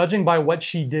judging by what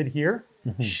she did here,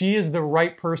 she is the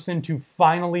right person to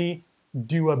finally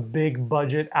do a big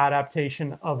budget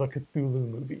adaptation of a Cthulhu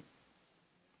movie.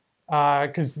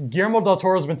 Because Guillermo del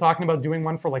Toro's been talking about doing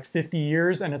one for like 50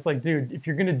 years, and it's like, dude, if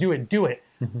you're going to do it, do it.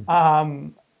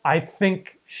 I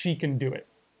think she can do it.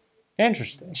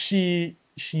 Interesting. She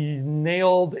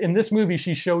nailed, in this movie,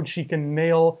 she showed she can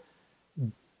nail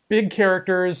big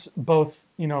characters, both,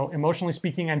 you know, emotionally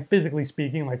speaking and physically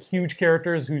speaking, like huge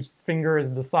characters whose finger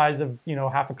is the size of, you know,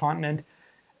 half a continent,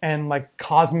 and like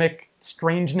cosmic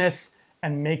strangeness,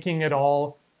 and making it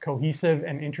all cohesive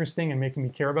and interesting and making me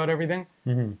care about everything.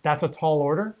 That's a tall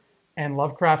order. And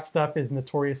Lovecraft stuff is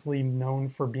notoriously known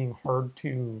for being hard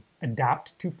to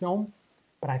adapt to film,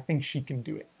 but I think she can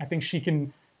do it. I think she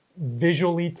can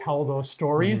visually tell those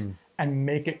stories and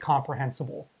make it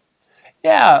comprehensible.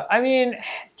 Yeah, I mean,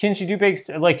 can she do big?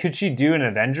 Like, could she do an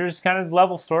Avengers kind of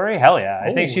level story? Hell yeah!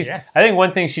 I think she's. Yes. I think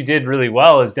one thing she did really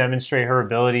well is demonstrate her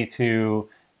ability to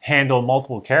handle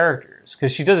multiple characters,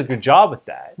 because she does a good job with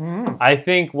that. I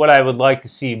think what I would like to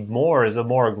see more is a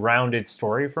more grounded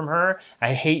story from her.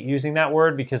 I hate using that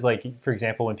word because, like, for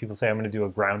example, when people say I'm going to do a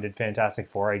grounded Fantastic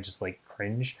Four, I just like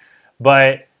cringe.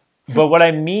 But what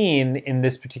I mean in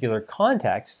this particular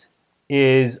context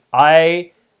is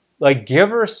I like give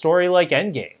her a story like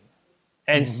Endgame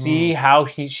and see how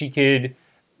she could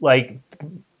like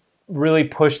really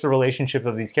push the relationship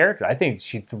of these characters. I think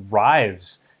she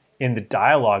thrives in the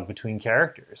dialogue between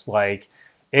characters, like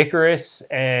Icarus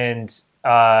and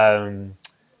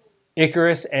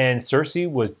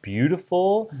Cersei was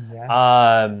beautiful. Yes.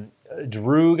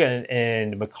 Droog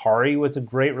and Makari was a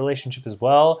great relationship as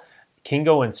well.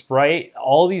 Kingo and Sprite,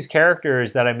 all these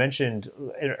characters that I mentioned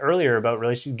earlier about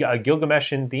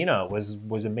Gilgamesh and Thena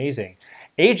was amazing.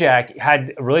 Ajak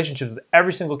had relationships with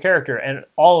every single character, and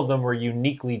all of them were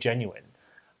uniquely genuine.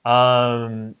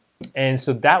 And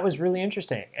so that was really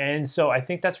interesting. And so I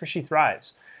think that's where she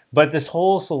thrives. But this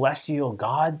whole celestial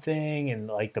god thing and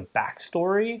like the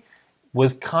backstory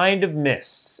was kind of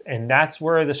missed. And that's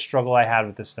where the struggle I had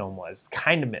with this film was.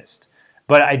 Kind of missed.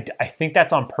 But I think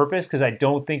that's on purpose because I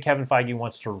don't think Kevin Feige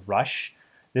wants to rush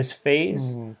this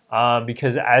phase.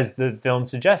 Because as the film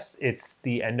suggests, it's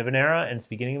the end of an era and it's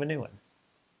the beginning of a new one.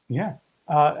 Yeah.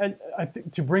 I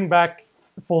think to bring back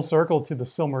full circle to the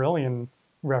Silmarillion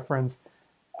reference,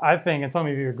 I think, and tell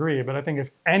me if you agree, but I think if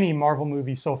any Marvel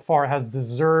movie so far has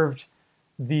deserved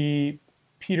the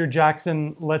Peter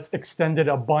Jackson, let's extend it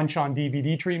a bunch on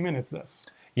DVD treatment, it's this.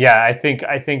 Yeah, I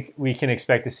think we can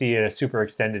expect to see a super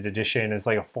extended edition. It's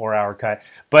like a 4-hour cut.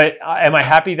 But am I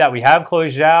happy that we have Chloe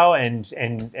Zhao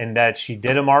and that she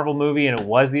did a Marvel movie and it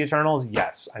was the Eternals?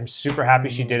 Yes, I'm super happy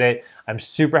she did it. I'm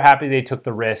super happy they took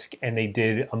the risk and they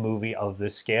did a movie of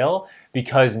this scale,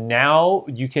 because now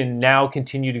you can now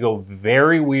continue to go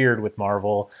very weird with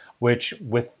Marvel, which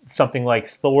with something like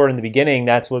Thor in the beginning,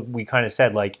 that's what we kind of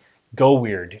said, like, go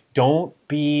weird.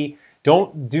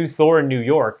 Don't do Thor in New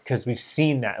York, because we've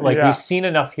seen that. Like, we've seen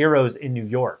enough heroes in New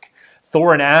York.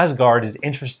 Thor in Asgard is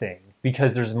interesting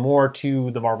because there's more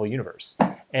to the Marvel Universe.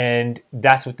 And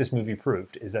that's what this movie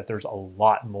proved, is that there's a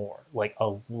lot more. Like,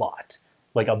 a lot.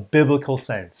 Like, a biblical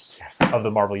sense of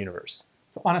the Marvel Universe.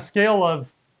 So on a scale of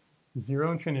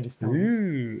 0 Infinity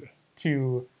Stones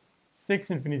to 6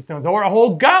 Infinity Stones, or a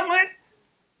whole gauntlet,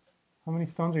 how many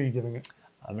stones are you giving it?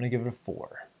 I'm going to give it a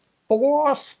 4.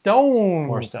 4 stones.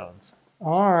 4 stones.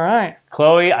 All right.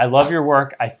 Chloe, I love your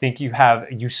work. I think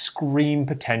you scream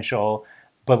potential.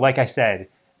 But like I said,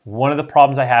 one of the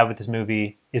problems I have with this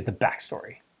movie is the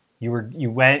backstory.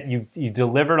 You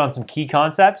delivered on some key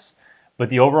concepts, but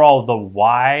the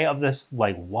why of this,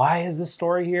 like, why is this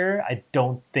story here? I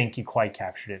don't think you quite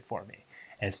captured it for me.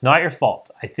 And it's not your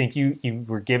fault. I think you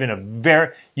were given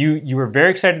you were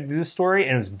very excited to do this story,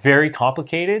 and it was very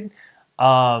complicated.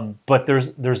 But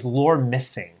there's lore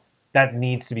missing that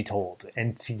needs to be told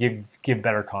and to give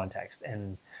better context,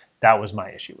 and that was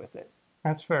my issue with it.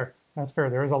 That's fair. That's fair.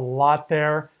 There's a lot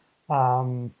there.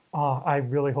 I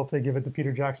really hope they give it the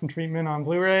Peter Jackson treatment on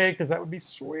Blu-ray, because that would be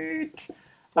sweet.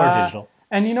 Or digital.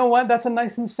 And you know what? That's a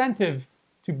nice incentive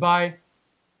to buy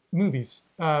movies.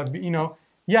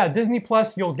 Disney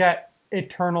Plus, you'll get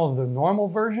Eternals, the normal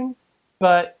version,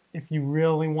 but if you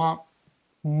really want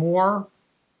more,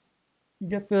 you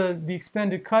get the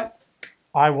extended cut.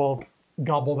 I will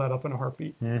gobble that up in a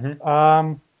heartbeat.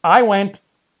 I went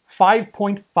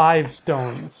 5.5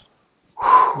 stones.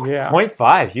 Yeah.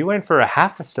 0.5. You went for a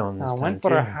half a stone this I time, went for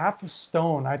too. a half a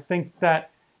stone. I think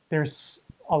that there's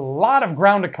a lot of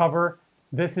ground to cover.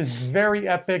 This is very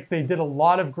epic. They did a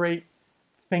lot of great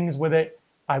things with it.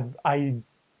 It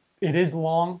is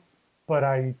long, but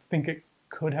I think it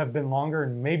could have been longer,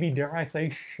 and maybe, dare I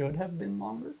say, should have been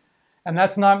longer. And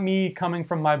that's not me coming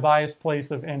from my biased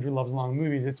place of Andrew loves long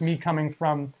movies. It's me coming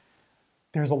from,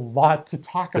 there's a lot to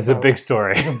talk about. It's a big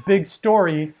story. It's a big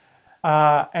story.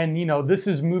 And, you know, this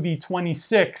is movie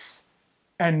 26,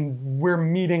 and we're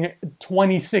meeting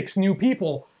 26 new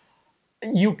people.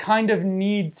 You kind of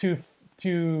need to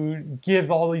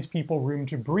give all these people room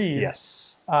to breathe.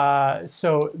 Yes.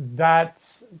 So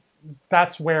that's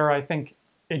where I think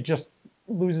it just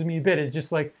loses me a bit. It's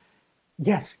just like,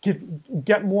 yes,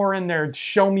 get more in there.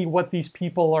 Show me what these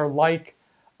people are like,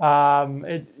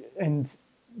 and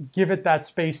give it that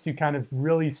space to kind of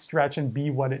really stretch and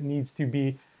be what it needs to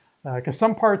be. Because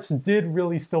some parts did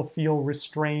really still feel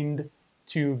restrained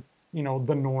to, you know,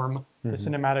 the norm, the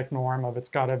cinematic norm of it's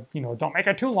got to, you know, don't make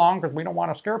it too long because we don't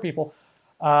want to scare people.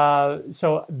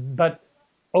 But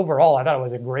overall, I thought it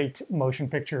was a great motion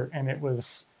picture, and it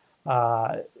was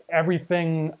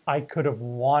everything I could have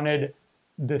wanted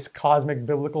this cosmic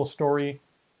biblical story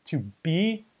to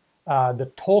be. The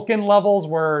Tolkien levels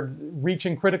were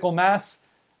reaching critical mass,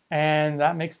 and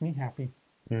that makes me happy.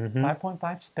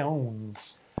 5.5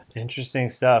 stones. Interesting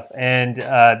stuff. And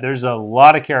there's a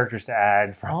lot of characters to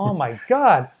add. Oh my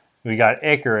God. We got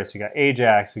Icarus, we got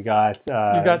Ajax, we got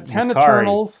You've got 10 Yukari.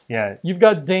 Eternals. Yeah. You've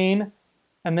got Dane,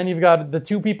 and then you've got the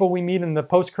two people we meet in the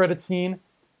post-credit scene.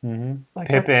 Like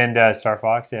Pip and Star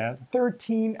Fox, yeah.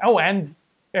 13. Oh, and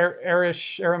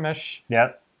Aramesh.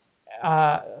 Yep.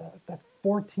 That's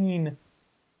 14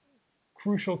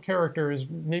 crucial characters,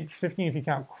 maybe 15 if you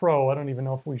count Crow. I don't even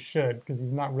know if we should, because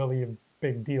he's not really a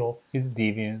big deal. He's a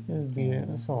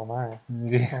deviant. So am I.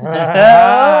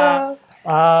 Yeah.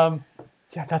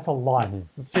 Yeah, that's a lot.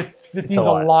 15's a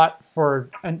lot for,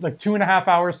 and like 2.5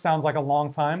 hours sounds like a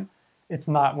long time. It's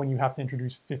not when you have to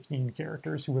introduce 15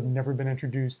 characters who have never been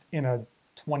introduced in a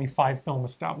 25 film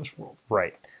established world.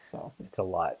 Right. So it's a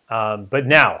lot. But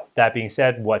now, that being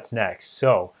said, what's next?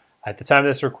 So at the time of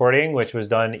this recording, which was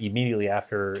done immediately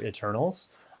after Eternals,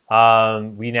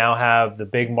 we now have the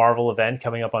big Marvel event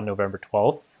coming up on November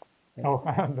 12th. Oh,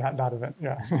 that event,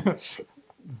 yeah.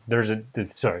 There's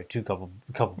couple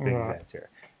big events here.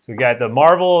 So we got the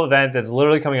Marvel event that's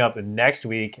literally coming up next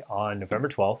week on November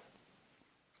 12th.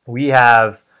 We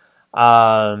have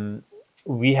Hawkeye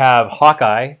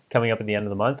coming up at the end of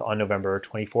the month on November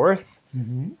 24th.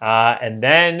 And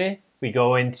then we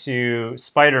go into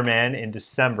Spider-Man in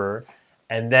December.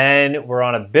 And then we're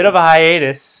on a bit of a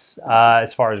hiatus,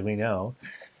 as far as we know,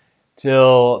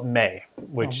 till May,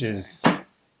 which is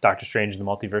Doctor Strange and the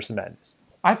Multiverse of Madness.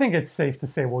 I think it's safe to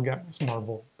say we'll get Miss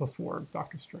Marvel before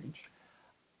Doctor Strange.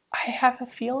 I have a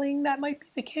feeling that might be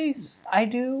the case. I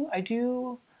do.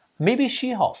 Maybe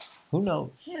She-Hulk. Who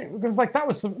knows? Because like that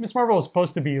was Miss Marvel was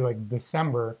supposed to be like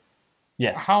December.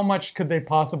 Yes. How much could they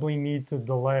possibly need to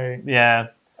delay? Yeah.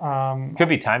 Could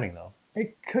be timing though.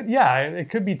 It could. Yeah,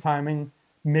 it could be timing.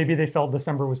 Maybe they felt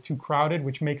December was too crowded,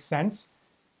 which makes sense.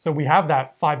 So we have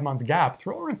that 5-month gap.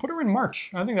 Throw her in, put her in March.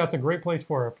 I think that's a great place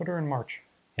for her. Put her in March.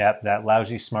 Yep, that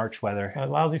lousy Smarch weather. That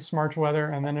lousy Smarch weather,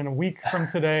 and then in a week from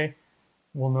today,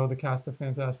 we'll know the cast of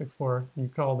Fantastic Four. You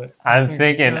called it. I'm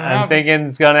thinking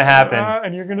it's gonna happen.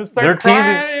 And you're gonna start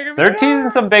crying. They're teasing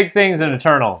some big things in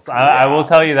Eternals. I will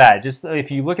tell you that. Just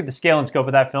if you look at the scale and scope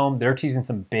of that film, they're teasing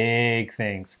some big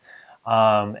things.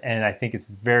 And I think it's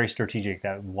very strategic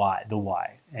the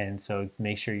why. And so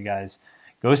make sure you guys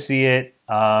go see it.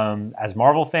 As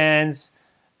Marvel fans,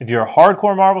 if you're a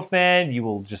hardcore Marvel fan, you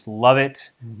will just love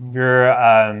it. If you're,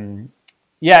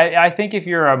 I think if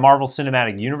you're a Marvel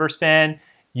Cinematic Universe fan,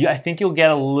 I think you'll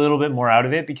get a little bit more out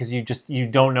of it because you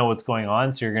don't know what's going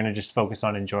on, so you're gonna just focus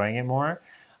on enjoying it more.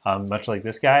 Much like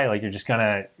this guy, like you're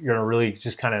gonna really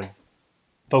just kind of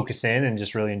focus in and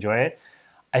just really enjoy it.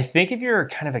 I think if you're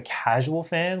kind of a casual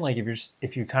fan, like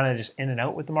if you're kind of just in and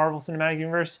out with the Marvel Cinematic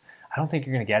Universe, I don't think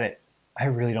you're gonna get it. I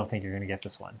really don't think you're going to get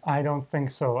this one. I don't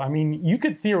think so. I mean, you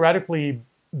could theoretically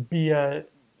you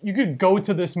could go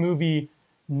to this movie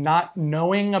not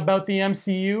knowing about the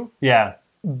MCU. Yeah.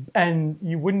 And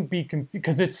you wouldn't be confused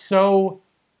because it's so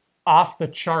off the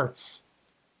charts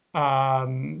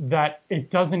that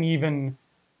it doesn't even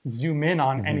zoom in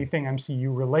on anything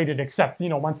MCU related, except,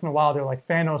 once in a while they're like,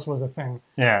 Thanos was a thing.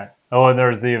 Yeah. Oh, and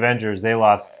there's the Avengers. They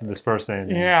lost this person.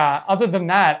 Yeah. Other than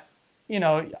that, you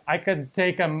know, I could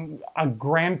take a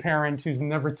grandparent who's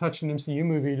never touched an MCU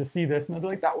movie to see this, and they'd be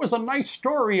like, "That was a nice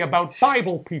story about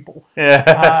Bible people."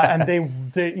 Yeah. And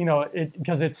they, you know,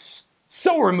 because it's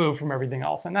so removed from everything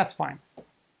else, and that's fine.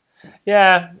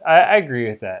 Yeah, I agree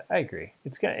with that. I agree.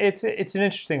 It's an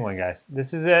interesting one, guys.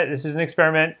 This is an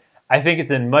experiment. I think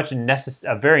it's a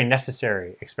very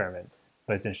necessary experiment,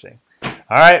 but it's interesting. All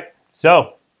right,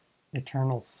 so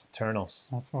Eternals. Eternals.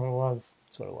 That's what it was.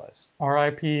 That's what it was.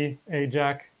 R.I.P.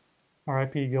 Ajak.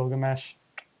 R.I.P. Gilgamesh.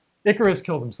 Icarus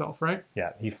killed himself, right?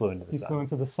 Yeah, he flew into the sun. He flew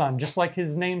into the sun, just like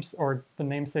his or the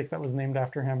namesake that was named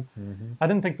after him. Mm-hmm. I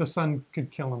didn't think the sun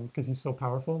could kill him because he's so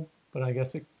powerful, but I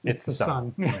guess it's the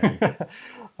sun. Right.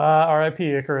 R.I.P.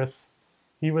 Icarus.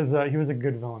 He was a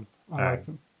good villain. I liked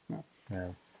him. Yeah.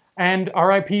 And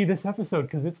R.I.P. this episode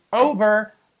because it's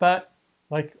over. But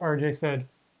like RJ said,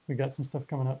 we got some stuff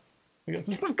coming up. And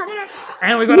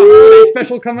we got a holiday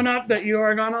special coming up that you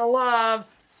are gonna love.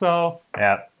 So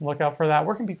yeah, look out for that.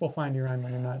 Where can people find you, Ryan,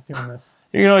 when you're not doing this?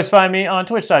 You can always find me on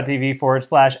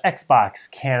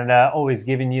twitch.tv/Xbox Canada. Always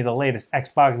giving you the latest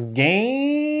Xbox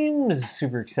games.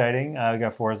 Super exciting. We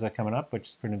got Forza coming up, which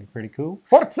is going to be pretty cool.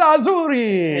 Forza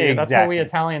Azzurri! Exactly. That's what we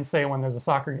Italians say when there's a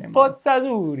soccer game. Forza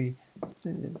Azzurri.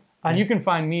 And you can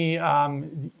find me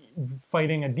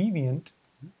fighting a deviant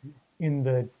in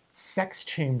the sex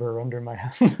chamber under my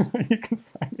house. You can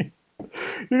find me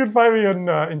on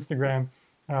Instagram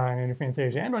and Andrew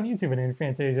Fantasia, and on YouTube at Andrew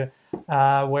Fantasia,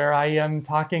 where I am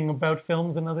talking about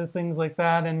films and other things like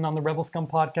that, and on the Rebel Scum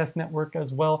Podcast Network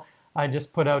as well. I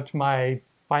just put out my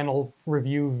final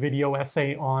review video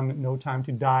essay on No Time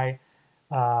to Die,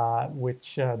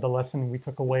 which the lesson we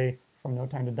took away from No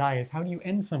Time to Die is how do you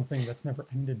end something that's never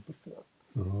ended before?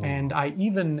 Ooh. And I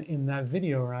even, in that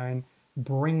video, Ryan,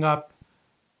 bring up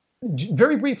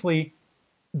very briefly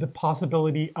the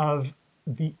possibility of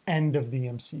the end of the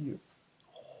MCU.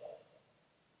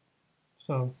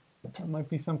 So that might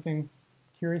be something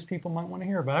curious people might want to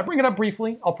hear about. I bring it up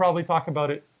briefly. I'll probably talk about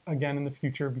it again in the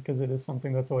future because it is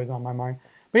something that's always on my mind.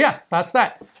 But yeah, that's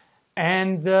that.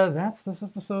 And that's this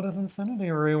episode of Infinity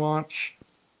Rewatch.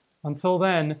 Until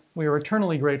then, we are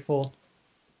eternally grateful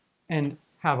and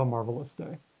have a marvelous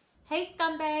day. Hey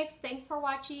scumbags, thanks for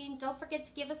watching. Don't forget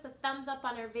to give us a thumbs up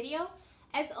on our video.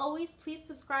 As always, please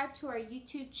subscribe to our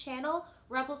YouTube channel,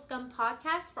 Rebel Scum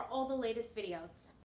Podcast, for all the latest videos.